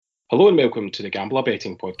Hello and welcome to the Gambler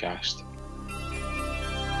Betting Podcast.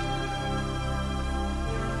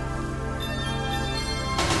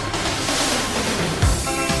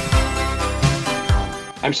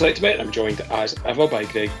 I'm SelectBet. I'm joined as ever by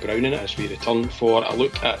Greg Browning as we return for a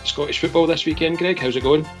look at Scottish football this weekend. Greg, how's it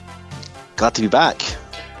going? Glad to be back.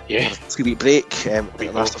 Yeah. It's a week break.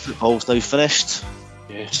 Master football's now finished.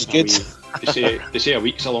 Yeah, which is good. They say a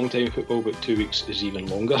week's a long time in football, but 2 weeks is even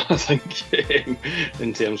longer, I think,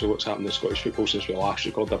 in terms of what's happened in Scottish football since we last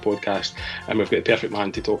recorded the podcast. And we've got the perfect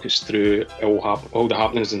man to talk us through all the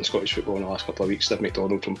happenings in Scottish football in the last couple of weeks. Div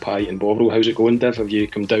McDonald from Pie and Bovril. How's it going, Div? Have you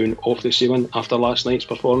come down off the ceiling after last night's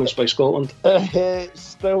performance by Scotland?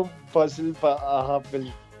 Still buzzing, but I have been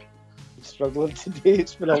struggling today.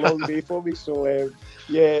 It's been a long day for me. So,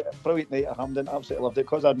 brilliant night at Hampden. Absolutely loved it.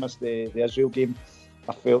 Because I'd missed the Israel game,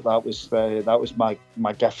 I felt that was my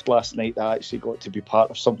gift last night. That I actually got to be part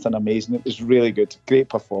of something amazing. It was really good. Great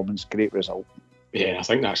performance, great result. Yeah, I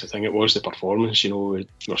think that's the thing. It was the performance. You know, we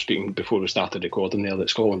were speaking before we started recording there that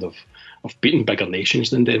Scotland have beaten bigger nations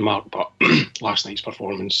than Denmark, but last night's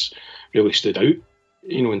performance really stood out,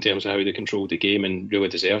 you know, in terms of how they controlled the game and really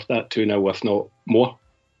deserved that 2-0, if not more.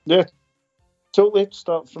 Yeah. Totally,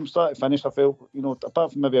 from start to finish, I felt, you know,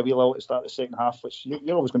 apart from maybe a wee lull at the start of the second half, which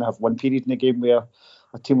you're always going to have one period in the game where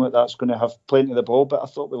a team like that's going to have plenty of the ball, but I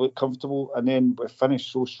thought we looked comfortable, and then we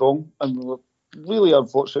finished so strong, and we were really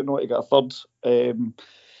unfortunate not to get a third.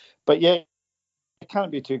 But yeah, it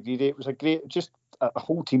can't be too greedy. It was just a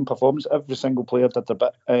whole team performance. Every single player did their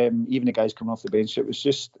bit, even the guys coming off the bench. It was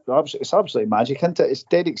just, it's absolutely magic, isn't it? It's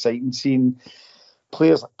dead exciting seeing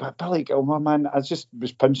players like Billy Gilmour, man. I just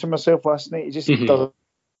was pinching myself last night. He just doesn't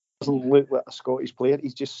look like a Scottish player.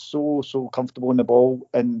 He's just so comfortable in the ball,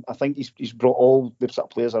 and I think he's brought all the sort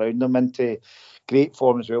of players around him into great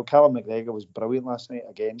form as well. Callum McGregor was brilliant last night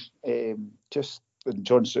again. And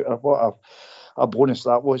John Souttar, what a bonus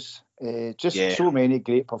that was. So many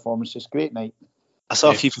great performances. Great night. I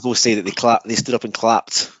saw a few people say that they stood up and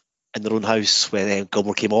clapped in their own house when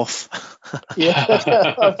Gilmour came off.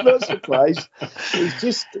 Yeah, I'm not surprised.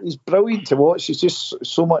 He's brilliant to watch. He's just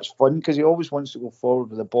so much fun because he always wants to go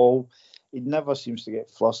forward with the ball. He never seems to get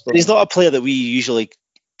flustered. He's not a player that we usually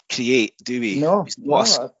create, do we? No. He's not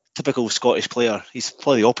a typical Scottish player. He's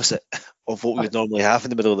probably the opposite of what we would normally have in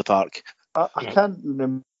the middle of the park. I can't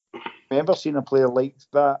remember seeing a player like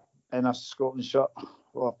that in a Scotland shirt.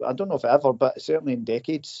 Well, I don't know if ever, but certainly in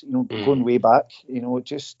decades, you know, going way back, you know, it's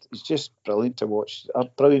just brilliant to watch. A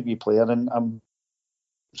brilliant wee player, and I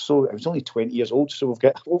was only 20 years old, so we've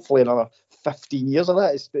got hopefully another 15 years of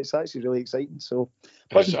that. It's actually really exciting. So,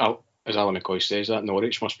 as Alan McCoy says, that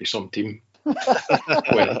Norwich must be some team when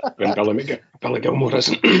Billy Gilmour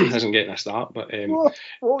isn't getting a start. But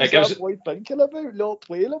what was that boy thinking about not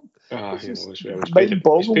playing him? He's paid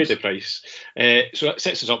the price. So it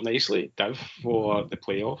sets us up nicely, Div, for the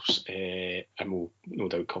playoffs, and we'll no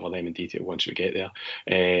doubt cover them in detail once we get there.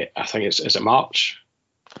 I think is it March?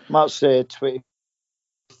 March 24th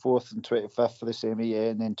and 25th for the semi,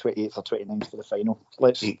 and then 28th or 29th for the final.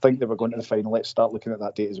 Let's think that we're going to the final. Let's start looking at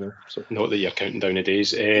that date as well. So. Not that you're counting down the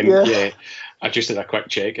days. Yeah, I just did a quick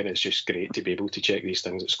check, and it's just great to be able to check these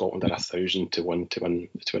things. That Scotland are 1,000 to 1 to win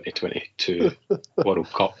the 2022 World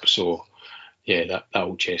Cup. So yeah, that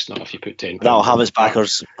old chestnut. If you put £10, that'll have his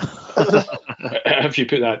backers. If you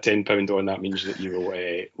put that £10 on, that means that you will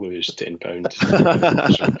lose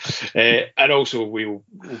 £10. And also we'll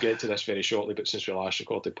get to this very shortly. But since we last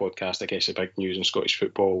recorded the podcast, I guess the big news in Scottish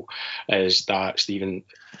football is that Steven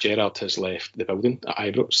Gerrard has left the building at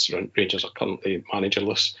Ibrox. Rangers are currently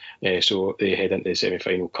managerless, so they head into the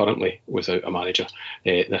semi-final currently without a manager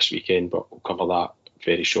this weekend. But we'll cover that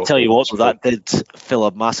very short. Tell you what, that did fill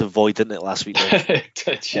a massive void, didn't it, last week?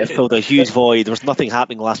 It filled a huge void. There was nothing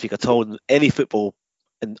happening last week at all in any football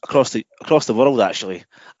across the world, actually. It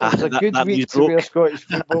was a good week to be a Scottish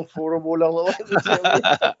football forum owner.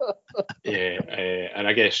 And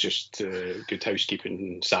I guess just good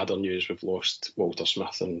housekeeping, sadder news, we've lost Walter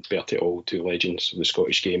Smith and Bertie Auld, two legends of the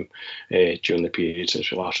Scottish game during the period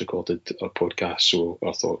since we last recorded our podcast, so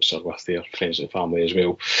our thoughts are with their friends and family as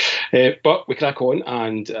well. But we crack on,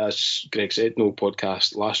 and as Greg said, no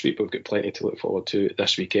podcast last week, but we've got plenty to look forward to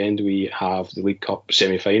this weekend. We have the League Cup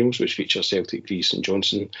semi-finals, which feature Celtic v St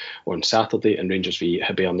Johnstone on Saturday and Rangers v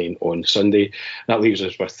Hibernian on Sunday. That leaves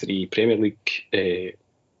us with 3 Premier League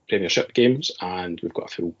Premiership games, and we've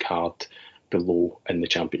got a full card below in the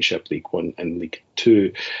Championship, League One and League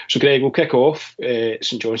Two. So Greg, we'll kick off.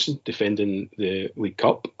 St Johnstone, defending the League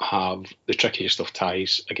Cup, have the trickiest of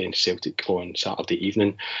ties against Celtic on Saturday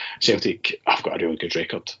evening. Celtic have got a really good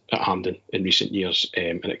record at Hampden in recent years,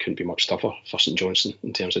 and it couldn't be much tougher for St Johnstone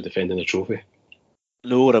in terms of defending the trophy.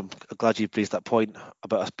 No, I'm glad you raised that point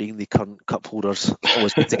about us being the current cup holders.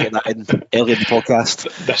 Always good to get that in early in the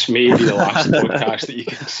podcast. This may be the last podcast that you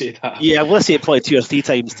can say that. Yeah, I'm going to say it probably 2 or 3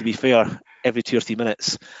 times, to be fair, every 2 or 3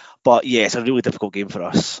 minutes. But yeah, it's a really difficult game for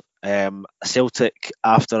us. Celtic,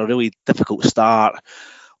 after a really difficult start,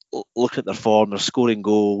 looking at their form, they're scoring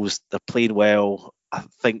goals, they're playing well. I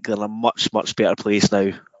think they're in a much, much better place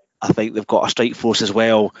now. I think they've got a strike force as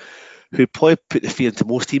well, who probably put the fear into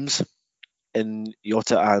most teams in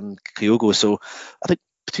Jota and Kyogo. So I think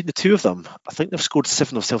between the two of them, I think they've scored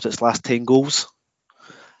 7 of Celtic's last 10 goals.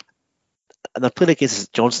 And they're playing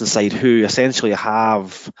against Johnstone side, who essentially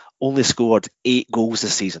have only scored 8 goals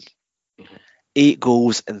this season. 8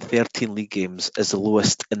 goals in 13 league games is the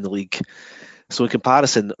lowest in the league. So in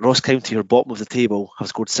comparison, Ross County, who are bottom of the table, have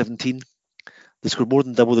scored 17. They scored more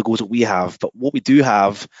than double the goals that we have. But what we do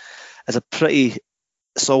have is a pretty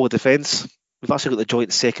solid defence. We've actually got the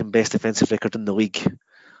joint second best defensive record in the league.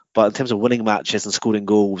 But in terms of winning matches and scoring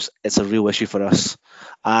goals, it's a real issue for us.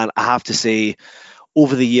 And I have to say,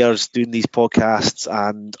 over the years doing these podcasts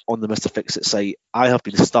and on the Mr. Fix-It site, I have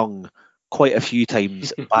been stung quite a few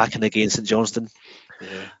times backing against St Johnstone.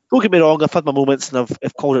 Yeah. Don't get me wrong, I've had my moments and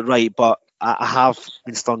I've called it right, but I have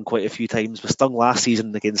been stung quite a few times. We stung last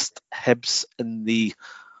season against Hibs in the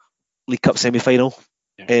League Cup semi-final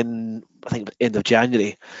in, I think, end of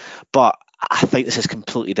January. But I think this is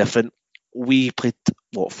completely different. We played,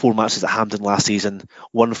 4 matches at Hampden last season,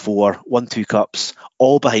 won 4, won 2 cups,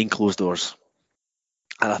 all behind closed doors.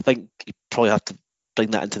 And I think you probably have to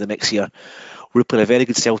bring that into the mix here. We're playing a very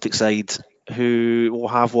good Celtic side who will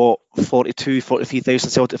have, 43,000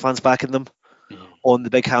 Celtic fans backing them on the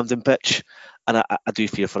big Hampden pitch. And I do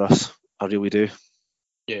fear for us. I really do.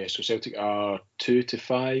 Yeah, so Celtic are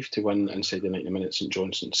 2-5 to win inside the 90 minutes. St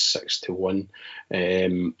Johnstone 6-1.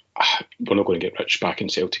 We're not going to get rich back in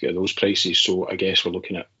Celtic at those prices, so I guess we're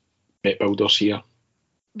looking at bet builders here.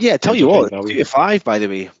 Yeah, tell you what, 2-5, by the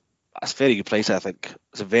way, that's a very good price. I think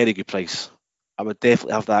it's a very good price. I would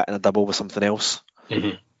definitely have that in a double with something else.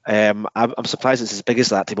 I'm surprised it's as big as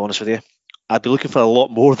that, to be honest with you. I'd be looking for a lot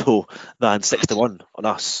more though than 6-1 on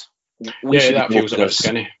us. That feels a bit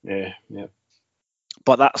skinny. Yeah.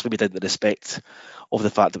 But that's maybe down to the respect of the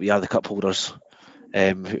fact that we are the cup holders.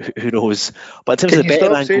 Who knows? But in terms of the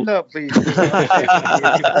betting angle,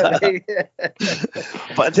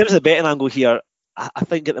 but in terms of the betting angle here, I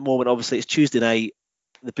think at the moment, obviously, it's Tuesday night.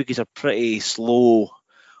 The bookies are pretty slow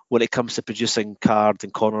when it comes to producing card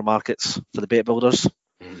and corner markets for the bet builders.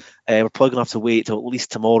 We're probably going to have to wait till at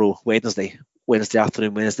least tomorrow, Wednesday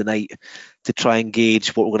afternoon, Wednesday night, to try and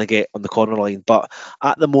gauge what we're going to get on the corner line. But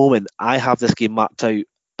at the moment, I have this game mapped out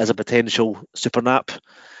as a potential super nap.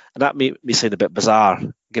 And that may sound a bit bizarre,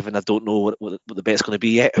 given I don't know what the bet's going to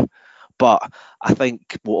be yet. But I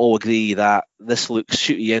think we'll all agree that this looks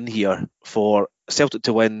shooty in here for Celtic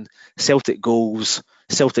to win, Celtic goals,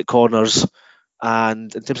 Celtic corners.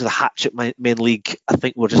 And in terms of the Hatchet main league, I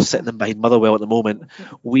think we're just sitting in behind Motherwell at the moment.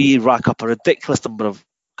 We rack up a ridiculous number of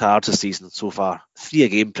cards this season so far, 3 a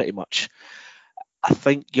game pretty much. I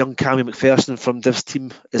think young Cammy McPherson from Div's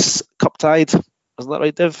team is cup tied. Isn't that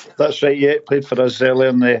right, Div? That's right, yeah. Played for us earlier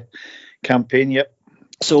in the campaign, yep.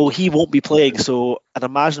 So he won't be playing. So I'd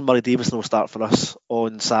imagine Murray Davison will start for us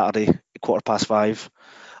on Saturday at 5:15.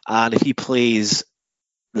 And if he plays,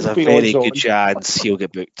 there's a very good chance he'll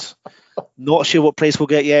get booked. Not sure what price we'll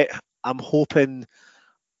get yet. I'm hoping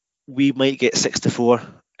we might get 6-4.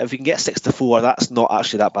 If we can get 6-4, that's not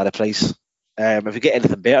actually that bad a price. If we get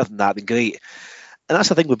anything better than that, then great. And that's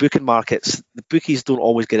the thing with booking markets. The bookies don't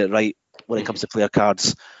always get it right when it comes to player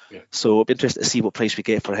cards. Yeah. So it'll be interesting to see what price we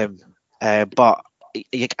get for him. But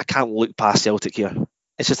I can't look past Celtic here.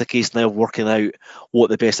 It's just a case now of working out what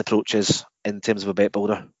the best approach is in terms of a bet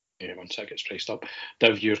builder. Yeah, once that gets priced up.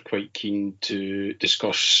 Div, you're quite keen to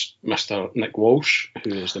discuss Mr. Nick Walsh,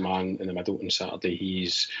 who is the man in the middle on Saturday.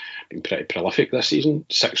 He's been pretty prolific this season.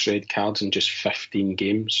 6 red cards in just 15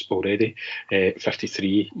 games already.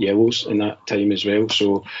 53 yellows in that time as well.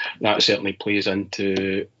 So that certainly plays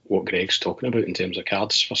into what Greg's talking about in terms of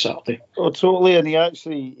cards for Saturday. Oh, totally. And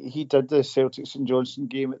he did the Celtic St Johnstone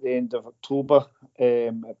game at the end of October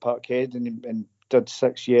at Parkhead and did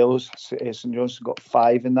 6 yellows. St Johnstone got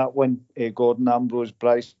 5 in that one. Gordon, Ambrose,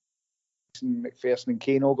 Bryce, McPherson and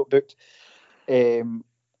Kane all got booked.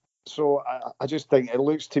 So I just think it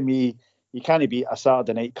looks to me you can't beat a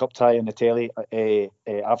Saturday night cup tie on the telly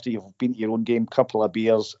after you've been to your own game, couple of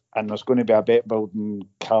beers, and there's going to be a bet building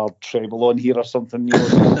card treble on here or something.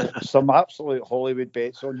 Some absolute Hollywood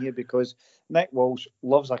bets on here, because Nick Walsh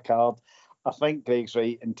loves a card. I think Greg's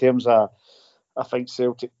right in terms of, I think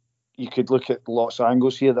Celtic, you could look at lots of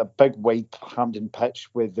angles here. The big wide Hampden pitch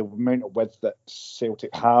with the amount of width that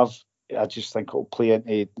Celtic have, I just think it'll play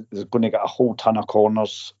into, they're going to get a whole ton of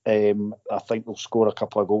corners. I think they'll score a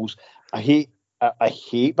couple of goals. I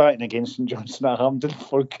hate batting against St Johnstone at Hampden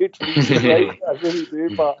for good reason, right? I really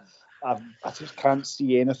do, but I just can't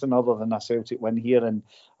see anything other than a Celtic win here and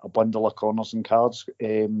a bundle of corners and cards.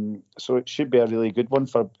 So it should be a really good one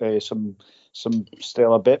for some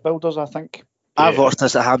stellar bet builders, I think. I've watched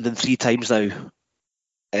this at Hampden 3 times now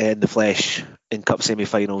in the flesh in cup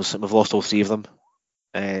semi-finals, and we've lost all 3 of them.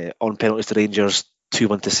 On penalties to Rangers,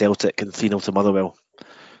 2-1 to Celtic, and 3-0 to Motherwell.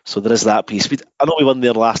 So there is that piece. I know we won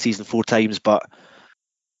there last season 4 times, but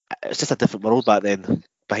it's just a different world back then,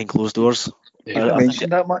 behind closed doors. You didn't mention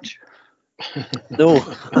that much. No.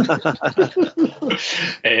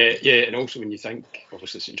 And also when you think,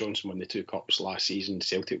 obviously St Johnstone won the 2 cups last season,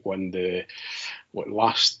 Celtic won the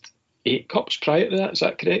last 8 cups prior to that, is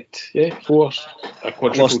that correct? Yeah, 4. A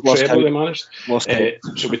quadruple treble they managed.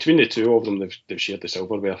 So between the 2 of them, they've shared the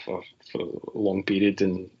silverware for a long period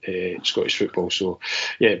in Scottish football. So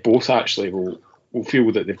yeah, both actually will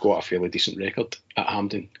feel that they've got a fairly decent record at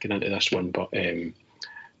Hampden going into this one. But Greg,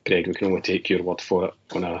 we can only take your word for it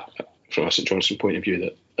from a St Johnstone point of view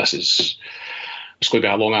that it's going to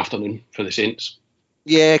be a long afternoon for the Saints.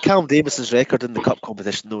 Yeah, Callum Davidson's record in the cup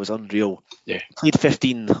competition though is unreal. Yeah, played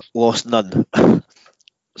 15, lost none.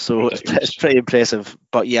 So it's pretty impressive.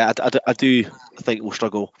 But yeah, I do think we'll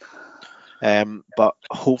struggle. But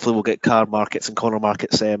hopefully we'll get card markets and corner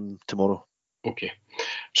markets tomorrow. Okay.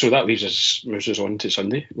 So that moves us on to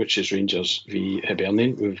Sunday, which is Rangers v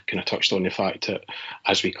Hibernian. We've kind of touched on the fact that,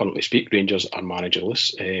 as we currently speak, Rangers are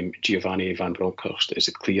managerless. Giovanni Van Bronckhorst is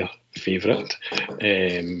the clear favourite.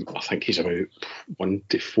 I think he's about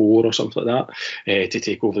 1-4 or something like that to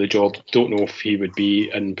take over the job. Don't know if he would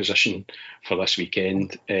be in position for this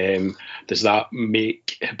weekend. Does that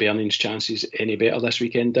make Hibernian's chances any better this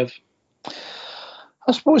weekend, Div?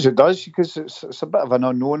 I suppose it does, because it's a bit of an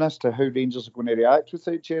unknown as to how Rangers are going to react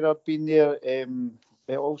without Gerrard being there.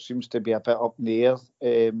 It all seems to be a bit up in the air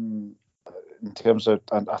in terms of,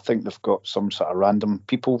 and I think they've got some sort of random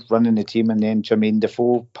people running the team, and then Jermaine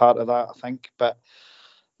Defoe part of that, I think. But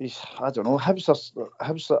I don't know,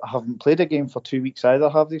 Hibs haven't played a game for 2 weeks either,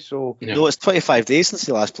 have they? So no, it's 25 days since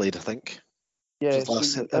they last played, I think. Yeah,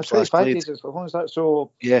 it's 25 days as long as that.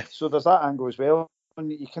 So yeah, so there's that angle as well. And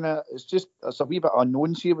you it's a wee bit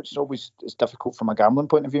unknowns here, which is always difficult from a gambling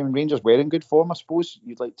point of view. And Rangers were in good form, I suppose.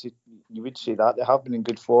 You would say that they have been in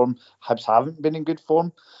good form. Hibs haven't been in good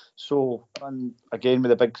form. So, and again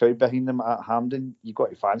with a big crowd behind them at Hampden, you've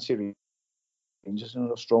got to fancy Rangers,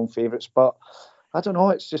 they're strong favourites. But I don't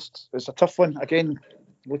know. It's a tough one. Again,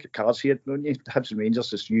 look at cards here, don't you? Hibs and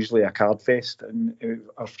Rangers is usually a card fest, and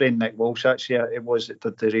our friend Nick Walsh actually, it was at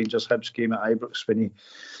the Rangers Hibs game at Ibrox when he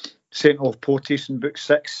sent off Porteous in book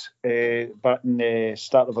 6 back in the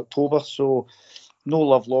start of October. So no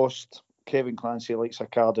love lost. Kevin Clancy likes a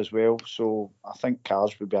card as well. So I think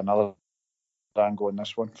cards would be another angle in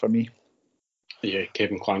this one for me. Yeah,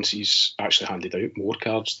 Kevin Clancy's actually handed out more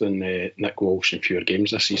cards than Nick Walsh in fewer games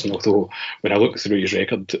this season. Although when I look through his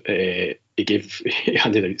record, he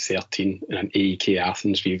handed out 13 in an AEK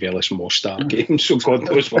Athens v Velis Mostar game. So God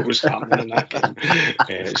knows what was happening in that game.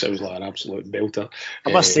 It sounds like an absolute belter.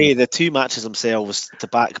 I must say the 2 matches themselves to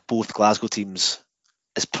back both Glasgow teams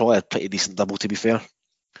is probably a pretty decent double, to be fair.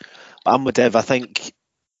 But I'm with Dev. I think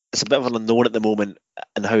it's a bit of an unknown at the moment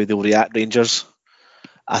in how they'll react, Rangers.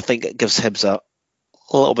 I think it gives Hibs a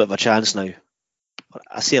little bit of a chance now.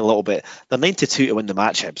 I say a little bit. They're 92 to win the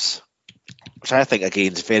match, Hibs, which I think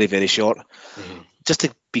again is very, very short. Mm-hmm. Just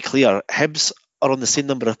to be clear, Hibs are on the same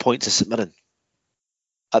number of points as St Mirren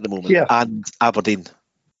at the moment, and Aberdeen.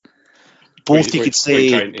 Both you could say.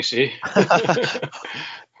 Trying to say.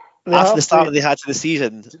 After the start they had to the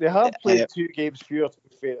season, they have played 2 games fewer, to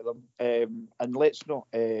be fair to them. And let's not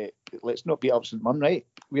beat up St Mirren, right?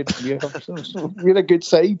 We're a good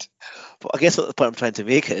side. But I guess what the point I'm trying to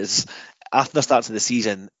make is, after the start of the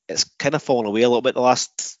season, it's kind of fallen away a little bit the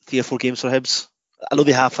last 3 or 4 games for Hibs. I know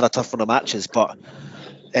they have for a tough run of matches, but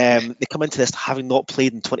they come into this having not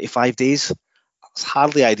played in 25 days. It's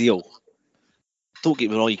hardly ideal. Don't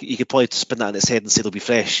get me wrong, you could probably spin that on its head and say they'll be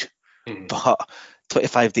fresh. Mm-hmm. But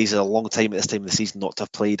 25 days is a long time at this time of the season not to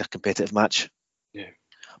have played a competitive match. Yeah.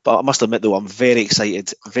 But I must admit, though, I'm very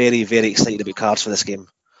excited, very, very excited about cards for this game.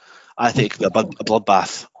 I think it could be a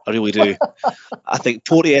bloodbath. I really do. I think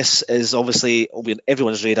Porteous is obviously will be on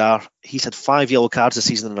everyone's radar. He's had 5 yellow cards this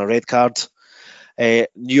season and a red card.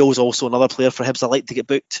 Newell's also another player for Hibs I like to get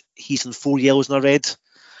booked. He's in 4 yellows and a red.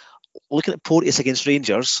 Looking at Porteous against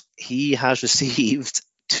Rangers, he has received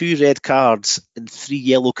 2 red cards and 3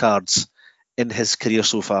 yellow cards in his career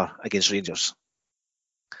so far against Rangers.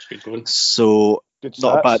 That's good going. So Good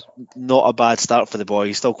not stats. a bad start for the boy.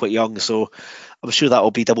 He's still quite young, so I'm sure that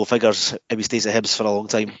will be double figures if he stays at Hibs for a long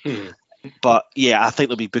time. But yeah, I think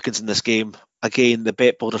there'll be bookings in this game. Again, the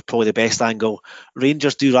bet builder's probably the best angle.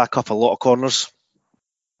 Rangers do rack up a lot of corners,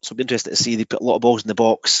 so I'll be interested to see. They put a lot of balls in the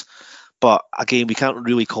box, but again, we can't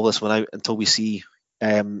really call this one out until we see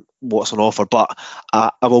what's on offer. But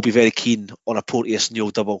I will be very keen on a Porteous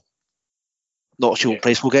Newell double. Not sure what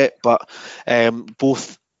price we'll get, but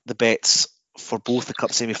both the bets for both the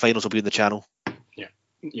cup semi-finals will be in the channel.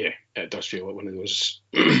 Yeah, it does feel like one of those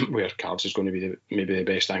where cards is going to be maybe the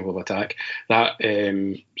best angle of attack. That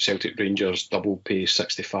Celtic Rangers double pays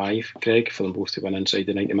 65, Greg, for them both to win inside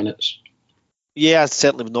the 90 minutes. Yeah, I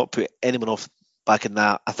certainly would not put anyone off back in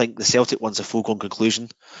that. I think the Celtic one's a foregone conclusion.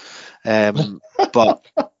 But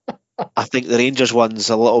I think the Rangers one's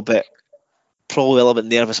probably a little bit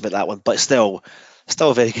nervous about that one, but still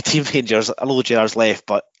a very good team, Rangers. I know Gerrard's left,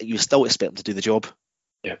 but you still expect them to do the job.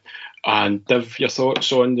 Yeah. And Div, your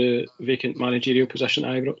thoughts on the vacant managerial position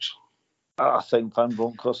at Ibrox? I think Van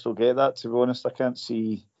Bronckhorst will get that, to be honest. I can't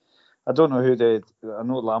see... I don't know I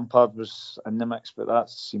know Lampard was in the mix, but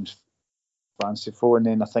that seems fanciful. And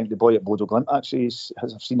then I think the boy at Bodo Glimt actually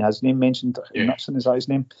I've seen his name mentioned. Yeah. Nixon, is that his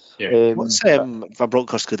name? Yeah. What's Van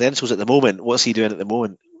Bronckhorst's credentials at the moment? What's he doing at the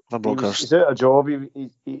moment, Van Bronckhorst? He's out of job.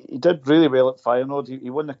 He did really well at Feyenoord.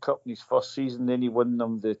 He won the cup in his first season, then he won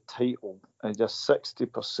them the title. Just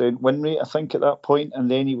 60% win rate, I think, at that point. And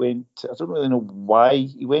then he went, I don't really know why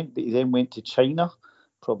he went, but he then went to China,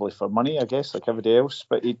 probably for money, I guess, like everybody else.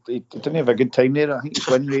 But he didn't have a good time there. I think his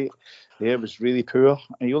win rate there was really poor.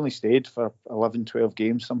 And he only stayed for 11, 12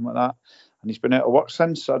 games, something like that. And he's been out of work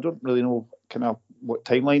since, so I don't really know kind of what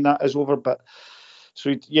timeline that is over. But so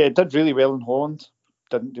he did really well in Holland,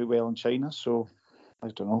 didn't do well in China, so I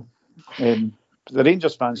don't know. The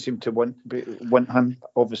Rangers fans seem to want him,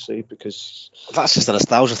 obviously, because That's just a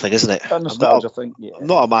nostalgia thing, isn't it? a nostalgia thing. Yeah. I'm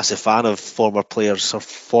not a massive fan of former players or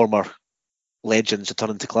former legends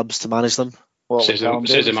returning to clubs to manage them. Well, Says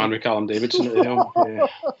the man with Callum Davidson at the helm. Yeah.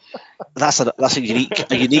 That's a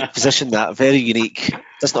unique position. That very unique.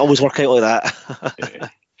 Doesn't always work out like that. Yeah.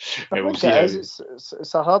 I We'll think see how- it is.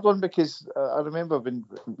 It's a hard one because I remember when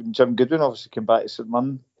Jim Goodwin obviously came back to St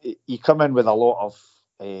Mirren, he come in with a lot of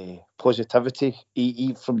positivity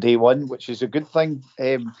from day one, which is a good thing.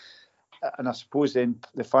 And I suppose then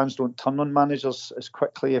the fans don't turn on managers as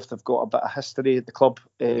quickly if they've got a bit of history at the club.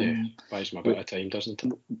 Buys them a bit of time, doesn't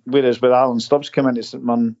it? Whereas with Alan Stubbs came into St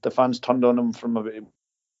Mirren, the fans turned on him from about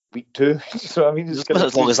week 2. So I mean, It wasn't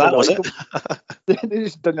as long as that, was it? They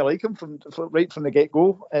just didn't like him from right from the get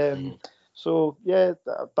go. So yeah,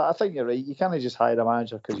 but I think you're right. You can't just hire a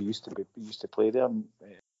manager because he used to play there.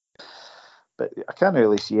 But I can't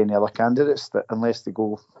really see any other candidates that unless they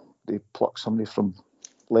pluck somebody from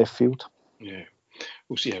left field. Yeah,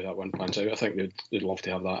 we'll see how that one pans out. I think they'd love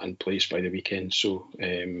to have that in place by the weekend. So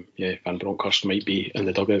Van Bronckhorst might be in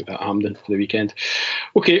the dugout at Hampden for the weekend.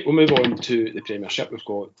 Okay, we'll move on to the Premiership. We've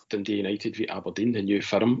got Dundee United v Aberdeen, the new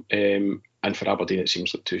firm. And for Aberdeen, it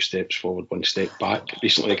seems like 2 steps forward, 1 step back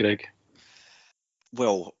recently, Greg.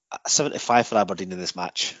 Well, 75 for Aberdeen in this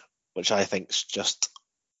match, which I think is just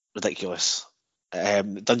ridiculous.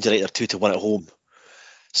 Dundee United are 2-1 at home.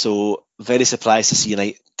 So very surprised to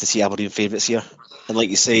see Aberdeen favourites here. And like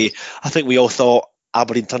you say, I think we all thought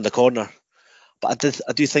Aberdeen turned the corner. But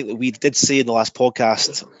I do think that we did say in the last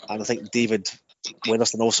podcast, and I think David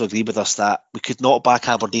Wennerson also agreed with us, that we could not back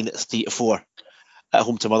Aberdeen at 3-4 at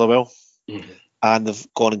home to Motherwell. Mm-hmm. And they've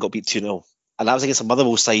gone and got beat 2-0. And that was against a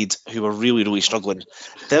Motherwell side who were really, really struggling.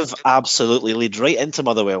 They've absolutely laid right into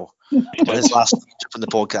Motherwell on his last trip on the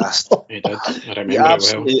podcast. He did. I remember He it well.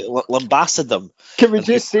 absolutely lambasted them. Can we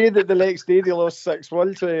just say that the next day they lost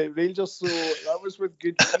 6-1 to Rangers, so that was with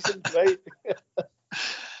good reason, right?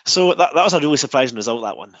 So that was a really surprising result,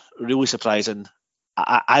 that one. Really surprising.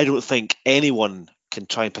 I don't think anyone can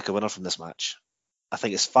try and pick a winner from this match. I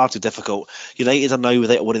think it's far too difficult. United are now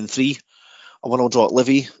without a 1-3. A 1-0 draw at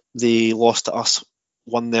Livy. They lost to us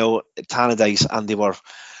 1-0 at Tannadice, and they were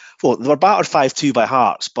battered 5-2 by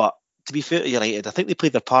Hearts, but to be fair to United, I think they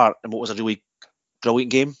played their part in what was a really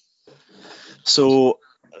brilliant game. So,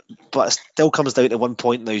 but it still comes down to 1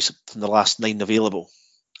 point now from the last 9 available,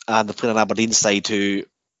 and they're playing an Aberdeen side who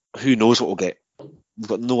knows what we'll get. we've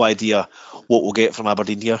got no idea what we'll get from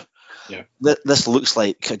Aberdeen here. Yeah. This looks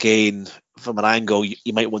like, again, from an angle,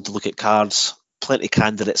 you might want to look at cards. Plenty of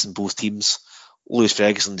candidates in both teams. Lewis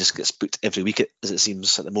Ferguson just gets booked every week, as it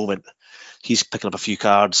seems at the moment. He's picking up a few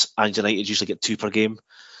cards, and United usually get 2 per game.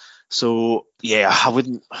 So yeah, I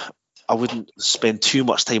wouldn't spend too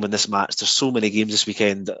much time on this match. There's so many games this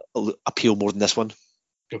weekend that appeal more than this one.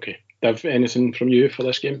 Okay, Dev, anything from you for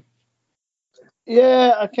this game?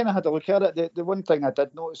 Yeah, I kind of had a look at it. The one thing I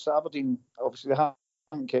did notice, Aberdeen, obviously they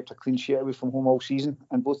haven't kept a clean sheet away from home all season,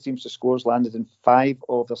 and both teams' scores landed in 5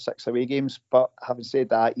 of their 6 away games. But having said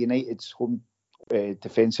that, United's home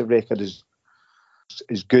defensive record is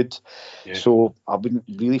good, so I wouldn't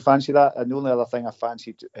really fancy that. And the only other thing I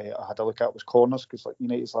fancied, I had a look at, was corners, because like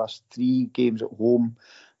United's last 3 games at home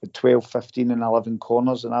with 12, 15 and 11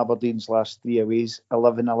 corners, and Aberdeen's last 3 aways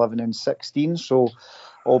 11, 11 and 16. So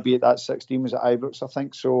albeit that 16 was at Ibrox, I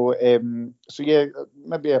think. So yeah,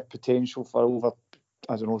 maybe a potential for over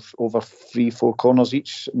 3-4 corners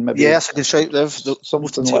each. Maybe yes, I can shout Liv.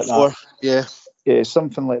 Something like that. Yeah,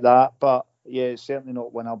 something like that. But yeah, it's certainly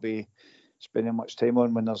not one I'll be spending much time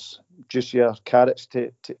on when there's juicier carrots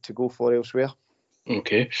to go for elsewhere.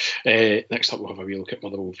 Okay. Next up, we'll have a wee look at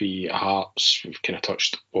Motherwell v Hearts. We've kind of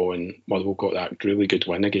touched on Motherwell got that really good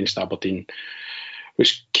win against Aberdeen,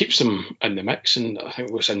 which keeps them in the mix. And I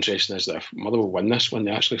think what's interesting is that if Motherwell win this one,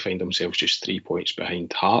 they actually find themselves just 3 points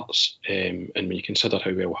behind Hearts. And when you consider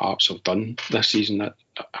how well Hearts have done this season, I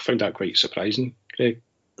found that quite surprising, Craig.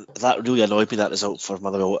 That really annoyed me, that result for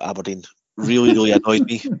Motherwell Aberdeen. Really annoyed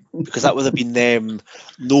me, because that would have been them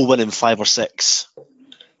no win in 5 or 6.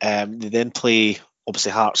 They then play,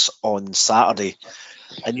 obviously, Hearts on Saturday,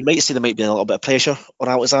 and you might see there might be a little bit of pressure on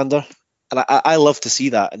Alexander, and I love to see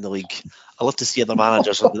that in the league. I love to see other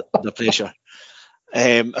managers under pressure,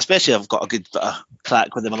 especially I've got a good bit of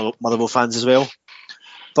crack with the Motherwell fans as well.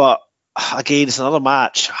 But again, it's another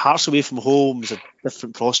match. Hearts away from home is a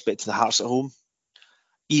different prospect to the Hearts at home.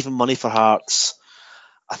 Even money for Hearts.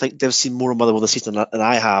 I think they've seen more of Motherwell this season than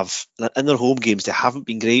I have. In their home games, they haven't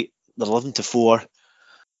been great. They're 11-4.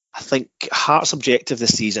 I think Hearts' objective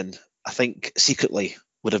this season, I think secretly,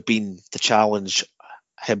 would have been to challenge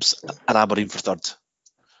Hibs and Aberdeen for 3rd,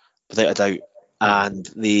 without a doubt. And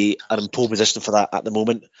they are in pole position for that at the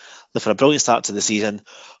moment. They've had a brilliant start to the season.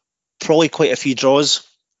 Probably quite a few draws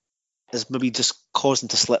is maybe just causing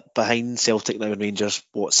to slip behind Celtic now and Rangers.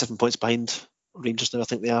 7 points behind Rangers now, I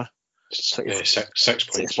think they are. 6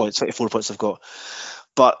 points. 24 points they've got.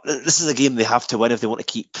 But this is a game they have to win if they want to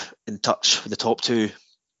keep in touch with the top 2.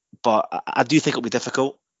 But I do think it'll be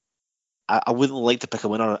difficult. I wouldn't like to pick a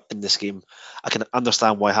winner in this game. I can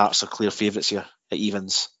understand why Hearts are clear favourites here at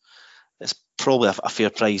evens. It's probably a fair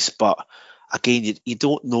price, but again, you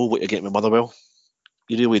don't know what you're getting with Motherwell.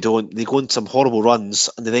 You really don't. They go on some horrible runs,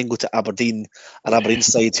 and they then go to Aberdeen, and Aberdeen's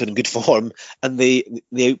side who are in good form, and they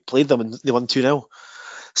outplayed them and they won 2-0.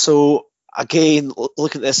 So again,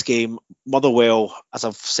 looking at this game, Motherwell, as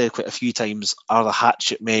I've said quite a few times, are the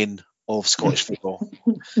hatchet men of Scottish football.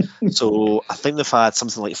 So I think they've had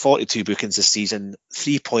something like 42 bookings this season,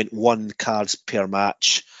 3.1 cards per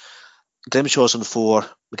match. Grimshaw's on 4,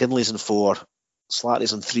 McGinley's on 4,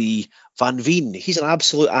 Slattery's on 3. Van Veen, he's an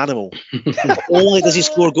absolute animal. Not only does he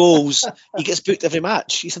score goals, he gets booked every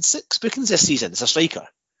match. He's had 6 bookings this season as a striker.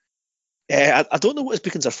 I don't know what his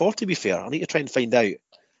bookings are for, to be fair. I need to try and find out.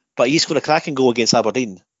 But he scored a cracking goal against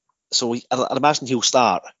Aberdeen. So I'd imagine he'll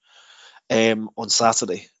start on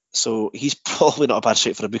Saturday. So he's probably not a bad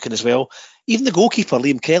shout for a booking as well. Even the goalkeeper,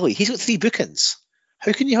 Liam Kelly, he's got 3 bookings.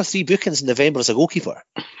 How can you have 3 bookings in November as a goalkeeper?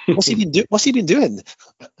 What's he been doing?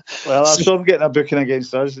 Well, I saw him getting a booking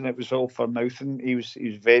against us, and it was all for mouthing. He was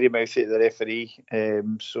very mouthy to the referee,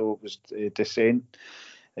 so it was dissent.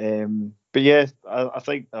 But yeah, I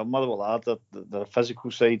think Motherwell are they're a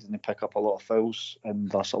physical side, and they pick up a lot of fouls, and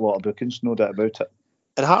there's a lot of bookings, no doubt about it.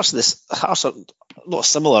 And Hearts are not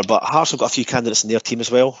similar, but Hearts have got a few candidates in their team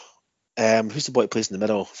as well. Who's the boy who plays in the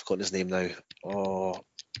middle? I've forgotten his name now.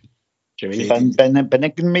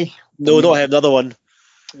 Benigni? No, not him. Another one.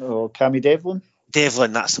 Oh, Cammy Devlin.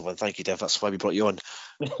 Devlin, that's the one. Thank you, Dev. That's why we brought you on.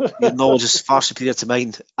 Your knowledge is far superior to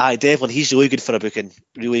mine. Aye, Devlin, he's really good for a booking.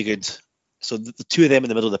 Really good. So the 2 of them in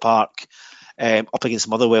the middle of the park, up against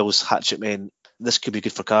Motherwell's hatchet men, this could be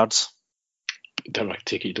good for cards. I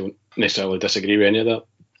take it you don't necessarily disagree with any of that?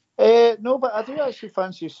 No, but I do actually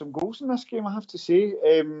fancy some goals in this game, I have to say.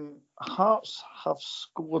 Hearts have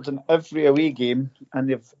scored in every away game, and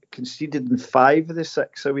they've conceded in 5 of the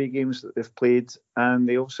 6 away games that they've played, and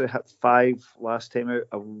they also hit 5 last time out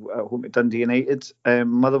at home to Dundee United.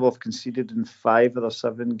 Motherwell have conceded in 5 of their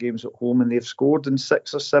 7 games at home, and they've scored in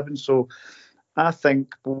 6 or 7, so I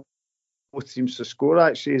think both teams to score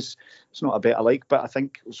actually it's not a bet I like, but I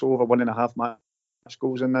think it's over 1.5 match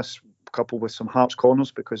goals in this, coupled with some Hearts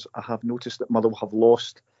corners, because I have noticed that Motherwell have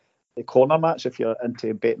lost the corner match. If you're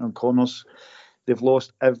into betting on corners, they've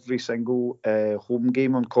lost every single home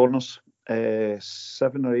game on corners.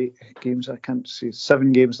 7 or 8 games, I can't see,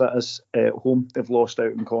 7 games that is at home, they've lost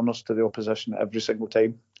out in corners to the opposition every single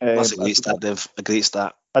time. That's a great stat, Dev. A great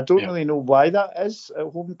stat. I don't really know why that is at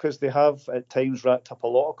home, because they have at times racked up a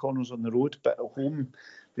lot of corners on the road, but at home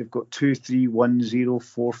they've got 2, 3, 1, 0,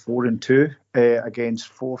 4, 4 and 2 against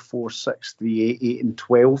 4, 4, 6, 3, 8, 8 and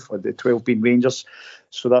 12, or the 12 being Rangers.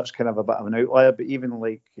 So that's kind of a bit of an outlier, but even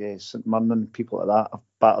like St Mirren, people like that have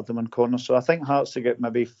battered them in corners. So I think Hearts to get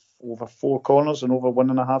maybe over 4 corners and over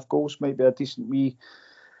 1.5 goals might be a decent wee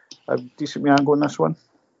angle on this one.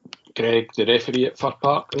 Greg, the referee at Fir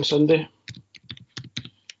Park on Sunday?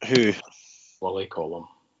 Who? Willie Collum.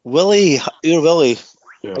 Willie, you're Willie.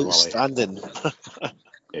 Yeah, outstanding.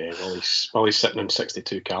 Yeah, Willie's sitting on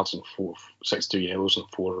 62 cards and 62 yellows and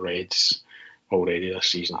 4 reds already this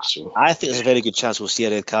season. So I think there's a very good chance we'll see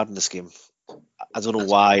a red card in this game. I don't know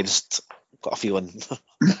why, I just got a feeling.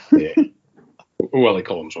 Yeah. Willie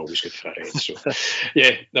Collum's always good for a red. So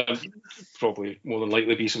yeah, there'll probably more than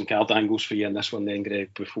likely be some card angles for you in this one then,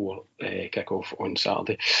 Greg, before kick-off on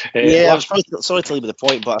Saturday. I'm sorry to leave the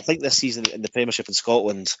point, but I think this season in the Premiership in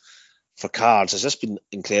Scotland for cards has just been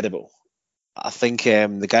incredible. I think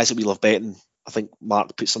the guys that we love betting, I think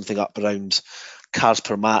Mark put something up around cards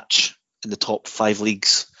per match in the top 5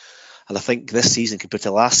 leagues. And I think this season compared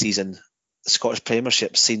to last season, the Scottish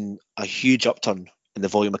Premiership's seen a huge upturn in the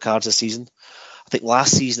volume of cards this season. I think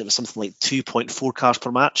last season it was something like 2.4 cards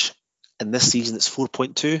per match, and this season it's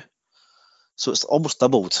 4.2. So it's almost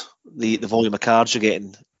doubled the volume of cards you're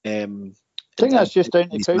getting. I think that's just down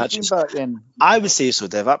to coaching back then. I would say so,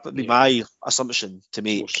 Dev. That would be my assumption to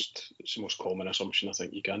make. It's the most common assumption I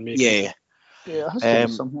think you can make. Yeah, it has to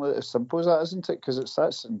be something as simple as that, isn't it? Because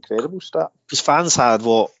that's an incredible stat. Because fans had,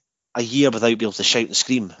 a year without being able to shout and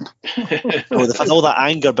scream. They've had all that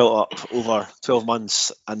anger built up over 12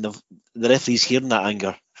 months, and the referee's hearing that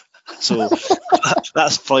anger. So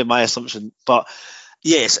that's probably my assumption. But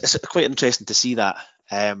yes, it's quite interesting to see that.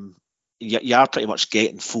 You are pretty much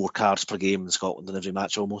getting 4 cards per game in Scotland in every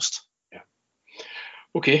match almost. Yeah.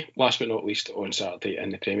 Okay, last but not least on Saturday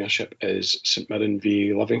in the Premiership is St Mirren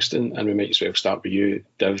v Livingston, and we might as well start with you,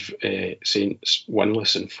 Div. Saints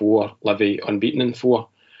winless in 4, Livy unbeaten in 4,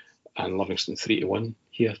 and Livingston 3-1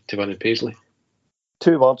 here to win in Paisley.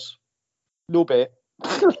 2 words, no bet.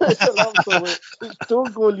 It's an absolute,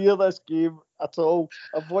 don't go near this game at all.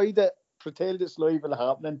 Avoid it. Pretend it's not even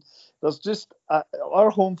happening. There's just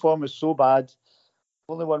our home form is so bad.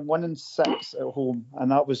 Only won 1 and 6 at home,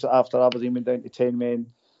 and that was after Aberdeen went down to 10 men.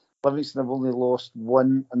 Livingston have only lost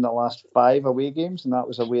 1 in the last 5 away games, and that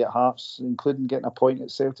was away at Hearts, including getting a point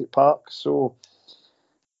at Celtic Park. So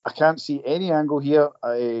I can't see any angle here.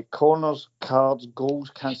 Corners, cards,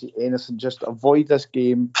 goals, can't see anything. Just avoid this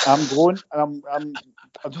game. I'm going, and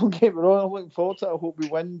I don't get me wrong, I'm looking forward to it. I hope we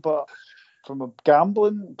win, but from a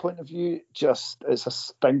gambling point of view, just it's a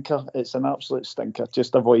stinker. It's an absolute stinker.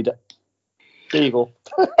 Just avoid it. There you go.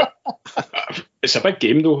 It's a big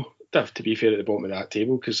game though, to be fair, at the bottom of that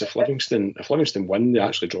table, because if Livingston win, they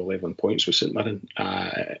actually draw 11 points with St Mirren.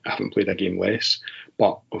 I haven't played a game less,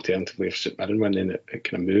 but alternatively, if St Mirren win, then it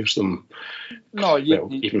kind of moves them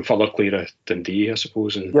even further clear of Dundee, I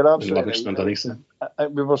suppose, and Livingston underneath them.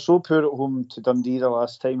 We were so poor at home to Dundee the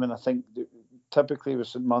last time, and I think typically with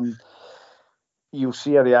St Mirren, you'll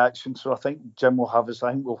see a reaction. So I think Jim will have his.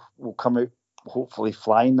 I think we'll come out hopefully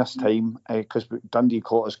flying this time, because Dundee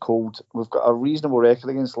caught us cold. We've got a reasonable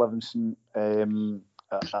record against Livingston, and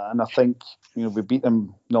I think we beat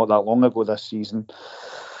them not that long ago this season.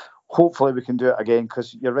 Hopefully we can do it again,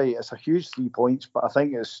 because you're right, it's a huge 3 points, but I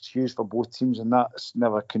think it's huge for both teams, and that's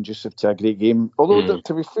never conducive to a great game. Although,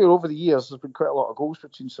 to be fair, over the years, there's been quite a lot of goals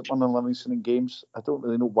between St Mirren and Livingston in games. I don't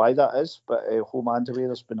really know why that is, but home and away,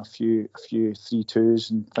 there's been a few 3-2s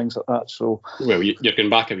and things like that. So, well, you're going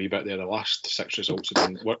back a wee bit there. The last 6 results have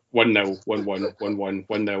been 1-0, 1-1, 1-1,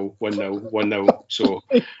 1-0, 1-0, 1-0. So,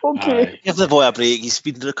 okay. Give the boy a break. He's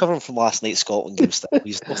been recovering from last night's Scotland game still.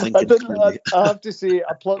 He's still thinking. I have to say,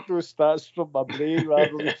 I plucked those stats from my brain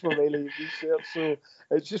rather than from any research, so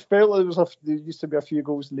it just felt like there used to be a few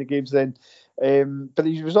goals in the games then, but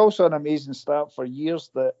it was also an amazing start. For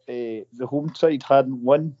years that the home side hadn't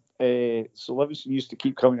won, so Livingston used to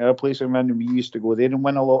keep coming to our place and we used to go there and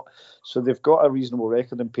win a lot, so they've got a reasonable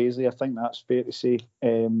record in Paisley. I think that's fair to say.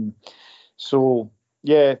 So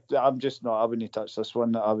Yeah, I'm just not. I wouldn't touch this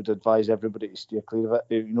one. I would advise everybody to steer clear of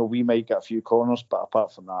it. We might get a few corners, but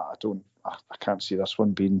apart from that, I can't see this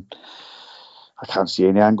one being. I can't see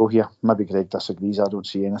any angle here. Maybe Greg disagrees. I don't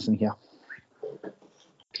see anything here.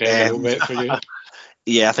 Greg, for you?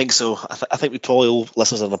 Yeah, I think so. I think we probably owe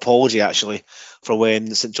listeners an apology actually for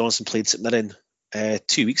when St Johnstone played St Mirren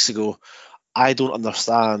 2 weeks ago. I don't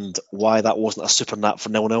understand why that wasn't a super nap for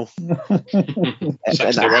 0-0.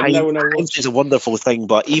 61-0 it's a wonderful thing,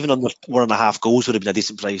 but even on the 1.5 goals would have been a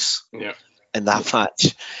decent price in that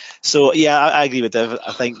match. So yeah, I agree with Dev.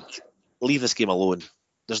 I think leave this game alone.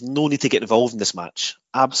 There's no need to get involved in this match.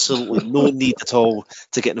 Absolutely no need at all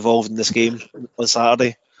to get involved in this game on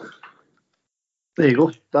Saturday. There you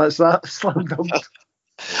go. That's that. Slam dunk.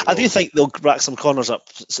 I do think they'll rack some corners up,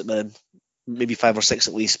 maybe 5 or 6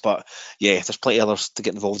 at least. But yeah, there's plenty of others to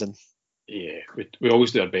get involved in. Yeah, we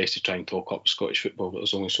always do our best to try and talk up Scottish football, but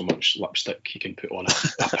there's only so much lipstick you can put on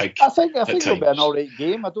a pig. I think it'll be an all right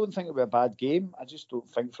game. I don't think it'll be a bad game. I just don't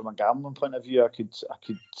think, from a gambling point of view, I could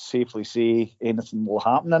safely say anything will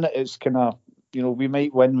happen in it. It's kind of, we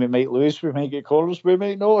might win, we might lose, we might get corners, we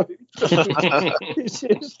might not. You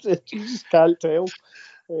just can't tell.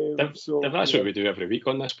 That's what we do every week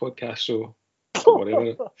on this podcast. So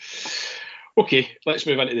whatever. Okay, let's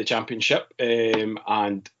move into the Championship.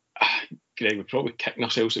 And Greg, we're probably kicking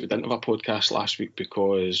ourselves that we didn't have a podcast last week,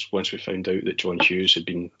 because once we found out that John Hughes had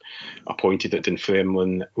been appointed at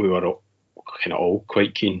Dunfermline, we were all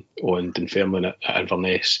quite keen on Dunfermline at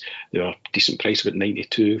Inverness. They were a decent price, about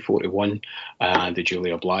 92.41, and they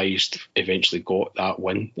duly obliged, eventually got that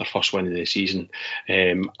win, their first win of the season.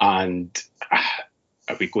 And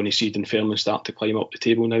are we going to see Dunfermline start to climb up the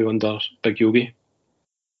table now under Big Yogi?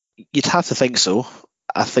 You'd have to think so.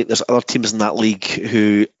 I think there's other teams in that league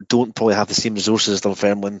who don't probably have the same resources as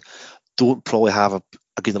Dunfermline, don't probably have a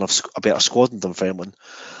better squad than Dunfermline.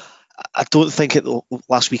 I don't think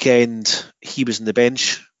last weekend he was in the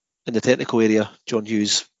bench in the technical area, John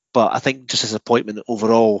Hughes, but I think just his appointment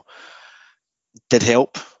overall did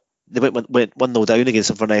help. They went 1-0 down against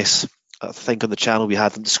Inverness. I think on the channel we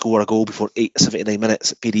had them to score a goal before 79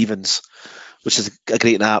 minutes at paid evens, which is a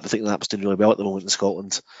great nap. I think Nap's doing really well at the moment in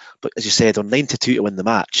Scotland. But as you said, on 9-2 to win the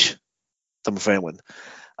match, Dunfermline.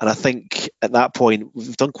 And I think at that point,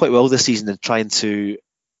 we've done quite well this season in trying to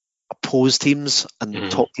oppose teams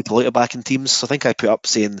and talk people out of backing teams. So I think I put up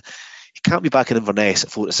saying, you can't be backing Inverness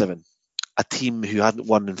at 4-7, a team who hadn't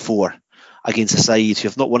won in 4, against a side who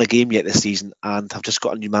have not won a game yet this season and have just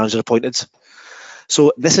got a new manager appointed.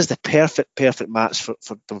 So this is the perfect match for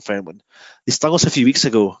Dunfermline. They stung us a few weeks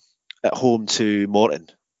ago at home to Morton.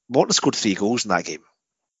 Morton scored 3 goals in that game.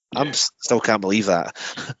 Yeah. I still can't believe that.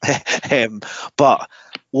 But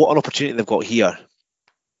what an opportunity they've got here,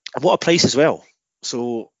 and what a price as well.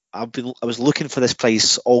 So I was looking for this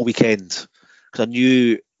price all weekend because I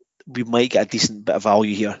knew we might get a decent bit of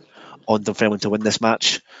value here on Dunfermline to win this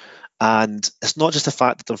match. And it's not just the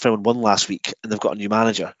fact that Dunfermline won last week and they've got a new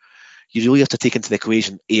manager. You really have to take into the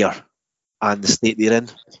equation Ayr and the state they're in.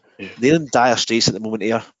 Yeah. They're in dire straits at the moment,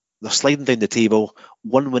 Ayr. They're sliding down the table,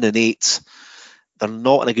 1 win in 8. They're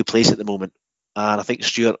not in a good place at the moment. And I think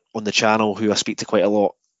Stuart on the channel, who I speak to quite a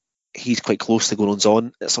lot, he's quite close to going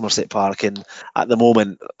on at Somerset Park. And at the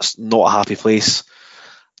moment, it's not a happy place.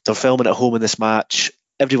 They're filming at home in this match.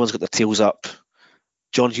 Everyone's got their tails up.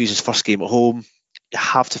 John Hughes' first game at home. You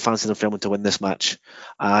have to fancy Dunfermline to win this match.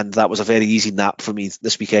 And that was a very easy nap for me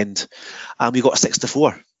this weekend. And we got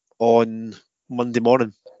 6-4 on Monday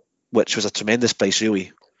morning, which was a tremendous price,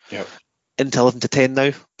 really. Yep. Into 11-10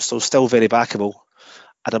 now, so still very backable.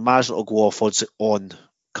 I'd imagine it'll go off odds on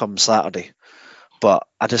come Saturday. But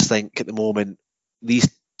I just think at the moment, these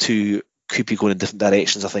two could be going in different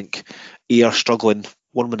directions. I think Ayr struggling,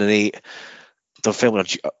 1 win in 8. Dunfermline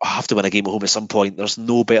have to win a game at home at some point. There's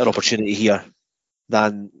no better opportunity here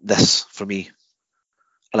than this for me.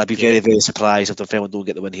 And I'd be very, very surprised if Dunfermline don't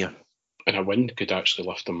get the win here. And a win could actually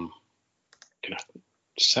lift them kind of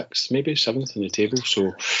 6th, maybe 7th in the table.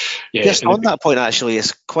 So, yeah. Yes, on that point, actually,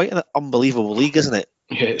 it's quite an unbelievable league, isn't it?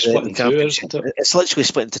 Yeah, it's split in 2, isn't it? It's literally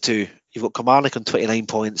split into 2. You've got Kilmarnock on 29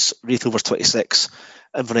 points, Raith Rovers 26,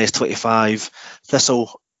 Inverness 25,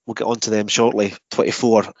 Thistle, we'll get on to them shortly,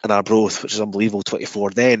 24, and Arbroath, which is unbelievable,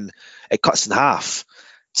 24. Then it cuts in half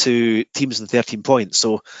to teams in 13 points.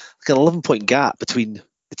 So like an 11-point gap between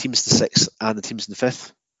the teams in 6th and the teams in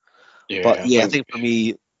 5th. Yeah, but yeah, I think for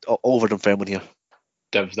me, over Dunfermline here.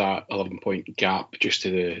 Div that 11-point gap just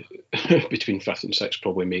to the between 5th and 6th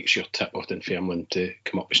probably makes your tip of Dunfermline to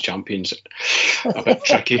come up as champions a bit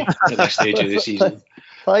tricky at this stage of the season.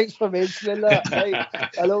 Thanks for mentioning that. Right.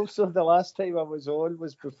 And also, the last time I was on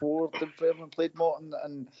was before Dunfermline played Morton,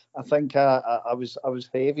 and I think I was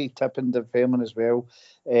heavy tipping Dunfermline as well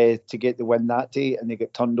to get the win that day, and they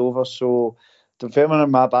get turned over. So Dunfermline are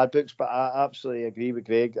my bad books, but I absolutely agree with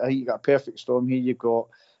Greg. I think you got a perfect storm here. You've got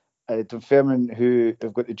Dunfermline, who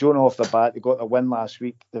have got the Jonah off the bat. They got the win last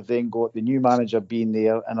week. They've then got the new manager being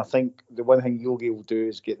there, and I think the one thing Yogi will do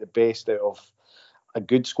is get the best out of a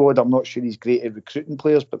good squad. I'm not sure he's great at recruiting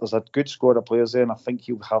players, but there's a good squad of players there, and I think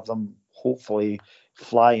he'll have them hopefully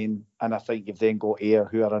flying. And I think you've then got Ayr,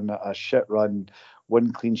 who are in a shit run,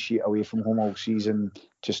 one clean sheet away from home all season,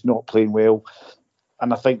 just not playing well.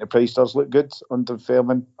 And I think the price does look good on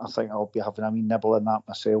Dunfermline. I think I'll be having a wee nibble in that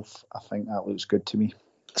myself. I think that looks good to me.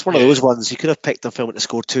 It's one of those ones, you could have picked Dunfermline to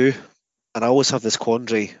score 2, and I always have this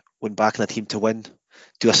quandary when backing a team to win.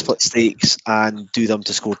 Do a split stakes and do them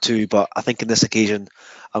to score 2, but I think in this occasion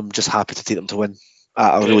I'm just happy to take them to win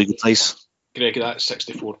at a really good price. Greg, that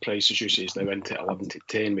 64 price, as you say, is now into 11 to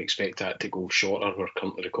 10. We expect that to go shorter. We're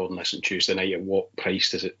currently recording this on Tuesday night. At what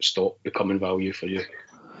price does it stop becoming value for you?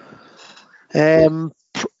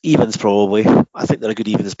 Evens, probably. I think they're a good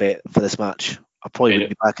evens bet for this match. I probably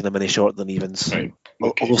wouldn't be backing them any shorter than evens. Right.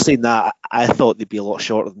 Okay. Although saying that, I thought they'd be a lot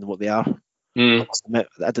shorter than what they are. I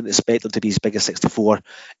didn't expect them to be as big as 64.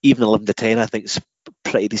 Even 11 to 10, I think is a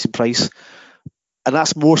pretty decent price. And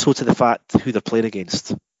that's more so to the fact who they're playing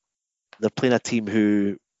against. They're playing a team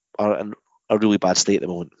who are in a really bad state at the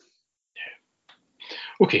moment.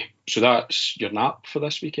 Yeah. Okay, so that's your nap for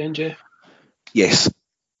this weekend, Jeff? Yes.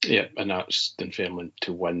 Yeah, and that's Dunfermline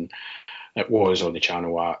to win. It was on the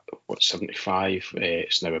channel at 75.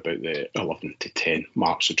 It's now about the 11 to 10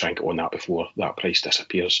 mark, so try and get on that before that price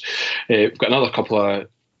disappears. We've got another couple of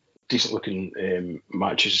decent looking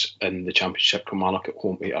matches in the Championship. Kilmarnock at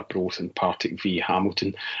home to Arbroath and Partick v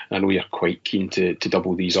Hamilton. I know you're quite keen to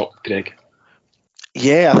double these up, Greg.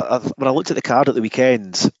 Yeah, when I looked at the card at the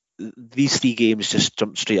weekend, these 3 games just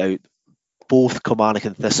jumped straight out. Both Kilmarnock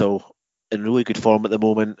and Thistle in really good form at the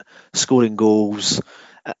moment, scoring goals.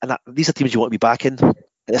 And these are teams you want to be backing at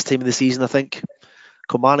this time of the season, I think.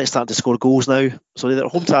 Kilmarnock starting to score goals now. So they're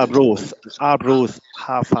home to Arbroath. Arbroath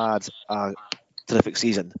have had a terrific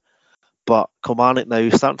season. But Kilmarnock now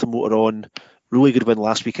starting to motor on. Really good win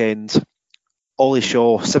last weekend. Ollie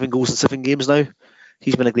Shaw, 7 goals in 7 games now.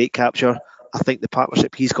 He's been a great capture. I think the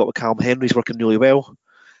partnership he's got with Callum Henry is working really well.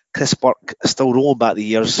 Chris Burke is still rolling back the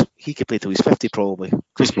years. He could play till he's 50 probably.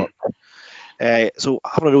 Chris Burke. So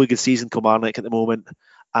having a really good season, Kilmarnock at the moment.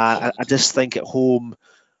 I just think at home,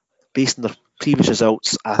 based on their previous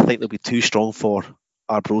results, I think they'll be too strong for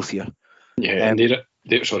Arbroath here. Yeah, and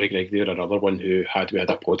sorry, Greg, they're another one who, had we had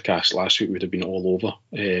a podcast last week, would have been all over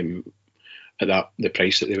at the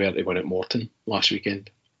price that they were to win at Morton last weekend.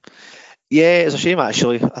 Yeah, it's a shame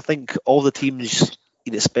actually. I think all the teams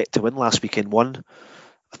you'd expect to win last weekend won.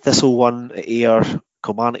 Thistle won at Ayr,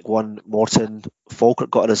 Kilmarnock won, Morton, Falkirk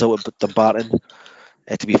got a result at Dumbarton.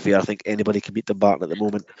 To be fair, I think anybody can beat Dumbarton at the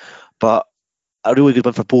moment. But a really good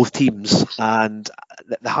win for both teams. And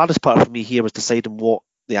the hardest part for me here was deciding what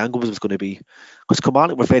the angle was going to be. Because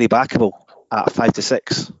Kilmarnock were very backable at 5 to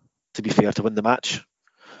 6, to be fair, to win the match.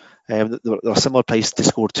 They were a similar price to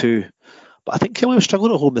score 2. But I think Kilmarnock were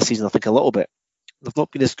struggling at home this season, I think, a little bit. They've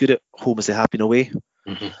not been as good at home as they have been away.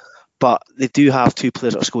 Mm-hmm. But they do have 2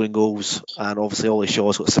 players that are scoring goals, and obviously Ollie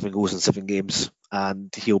Shaw's got 7 goals in 7 games,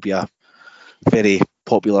 and he'll be a very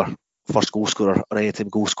popular first goal scorer or anytime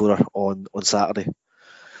goal scorer on Saturday.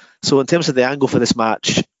 So in terms of the angle for this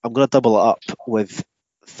match, I'm going to double it up with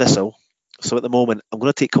Thistle. So at the moment, I'm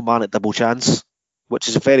going to take Kilmarnock double chance, which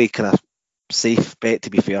is a very kind of safe bet, to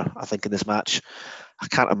be fair, I think, in this match. I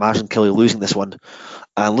can't imagine Killie losing this one.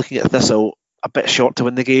 And looking at Thistle, a bit short to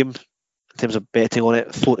win the game in terms of betting on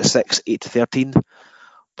it, 4 to 6, 8 to 13.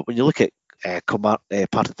 But when you look at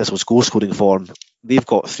Partick Thistle's goal scoring form, they've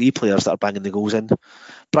got 3 players that are banging the goals in.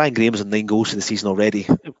 Brian Graham's on 9 goals for the season already.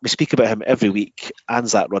 We speak about him every week, and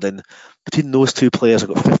Zach Ruddin. Between those 2 players,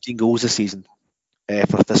 have got 15 goals this season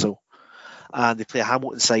for Thistle. And they play a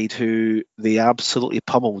Hamilton side who they absolutely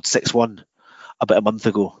pummeled 6-1 about a month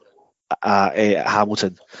ago at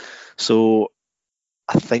Hamilton. So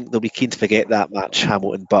I think they'll be keen to forget that match,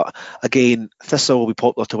 Hamilton. But again, Thistle will be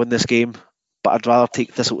popular to win this game, but I'd rather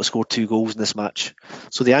take Thistle to score 2 goals in this match.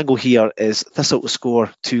 So the angle here is Thistle to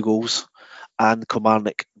score 2 goals and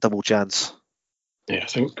Kilmarnock double chance. Yeah, I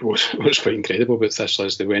think what's quite incredible about Thistle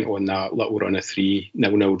is they went on that little run of 3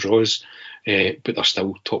 0-0 draws, but they're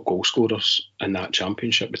still top goal scorers in that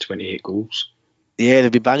championship with 28 goals. Yeah,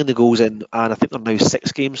 they've been banging the goals in, and I think they're now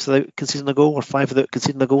 6 games without conceding a goal, or 5 without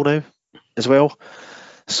conceding a goal now as well.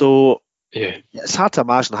 So Yeah. It's hard to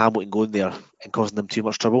imagine Hamilton going there and causing them too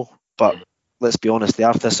much trouble. But let's be honest, they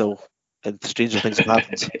are Thistle, and stranger things have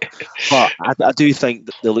happened. But I do think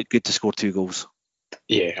that they look good to score 2 goals.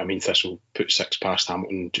 Yeah, I mean, Thistle put 6 past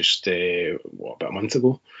Hamilton just, about a month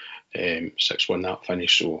ago. 6-1 that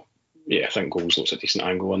finish. So, yeah, I think goals looks a decent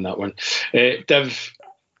angle on that one. Div,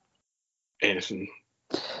 anything?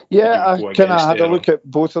 Yeah, I kind of had a look at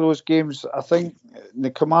both of those games. I think in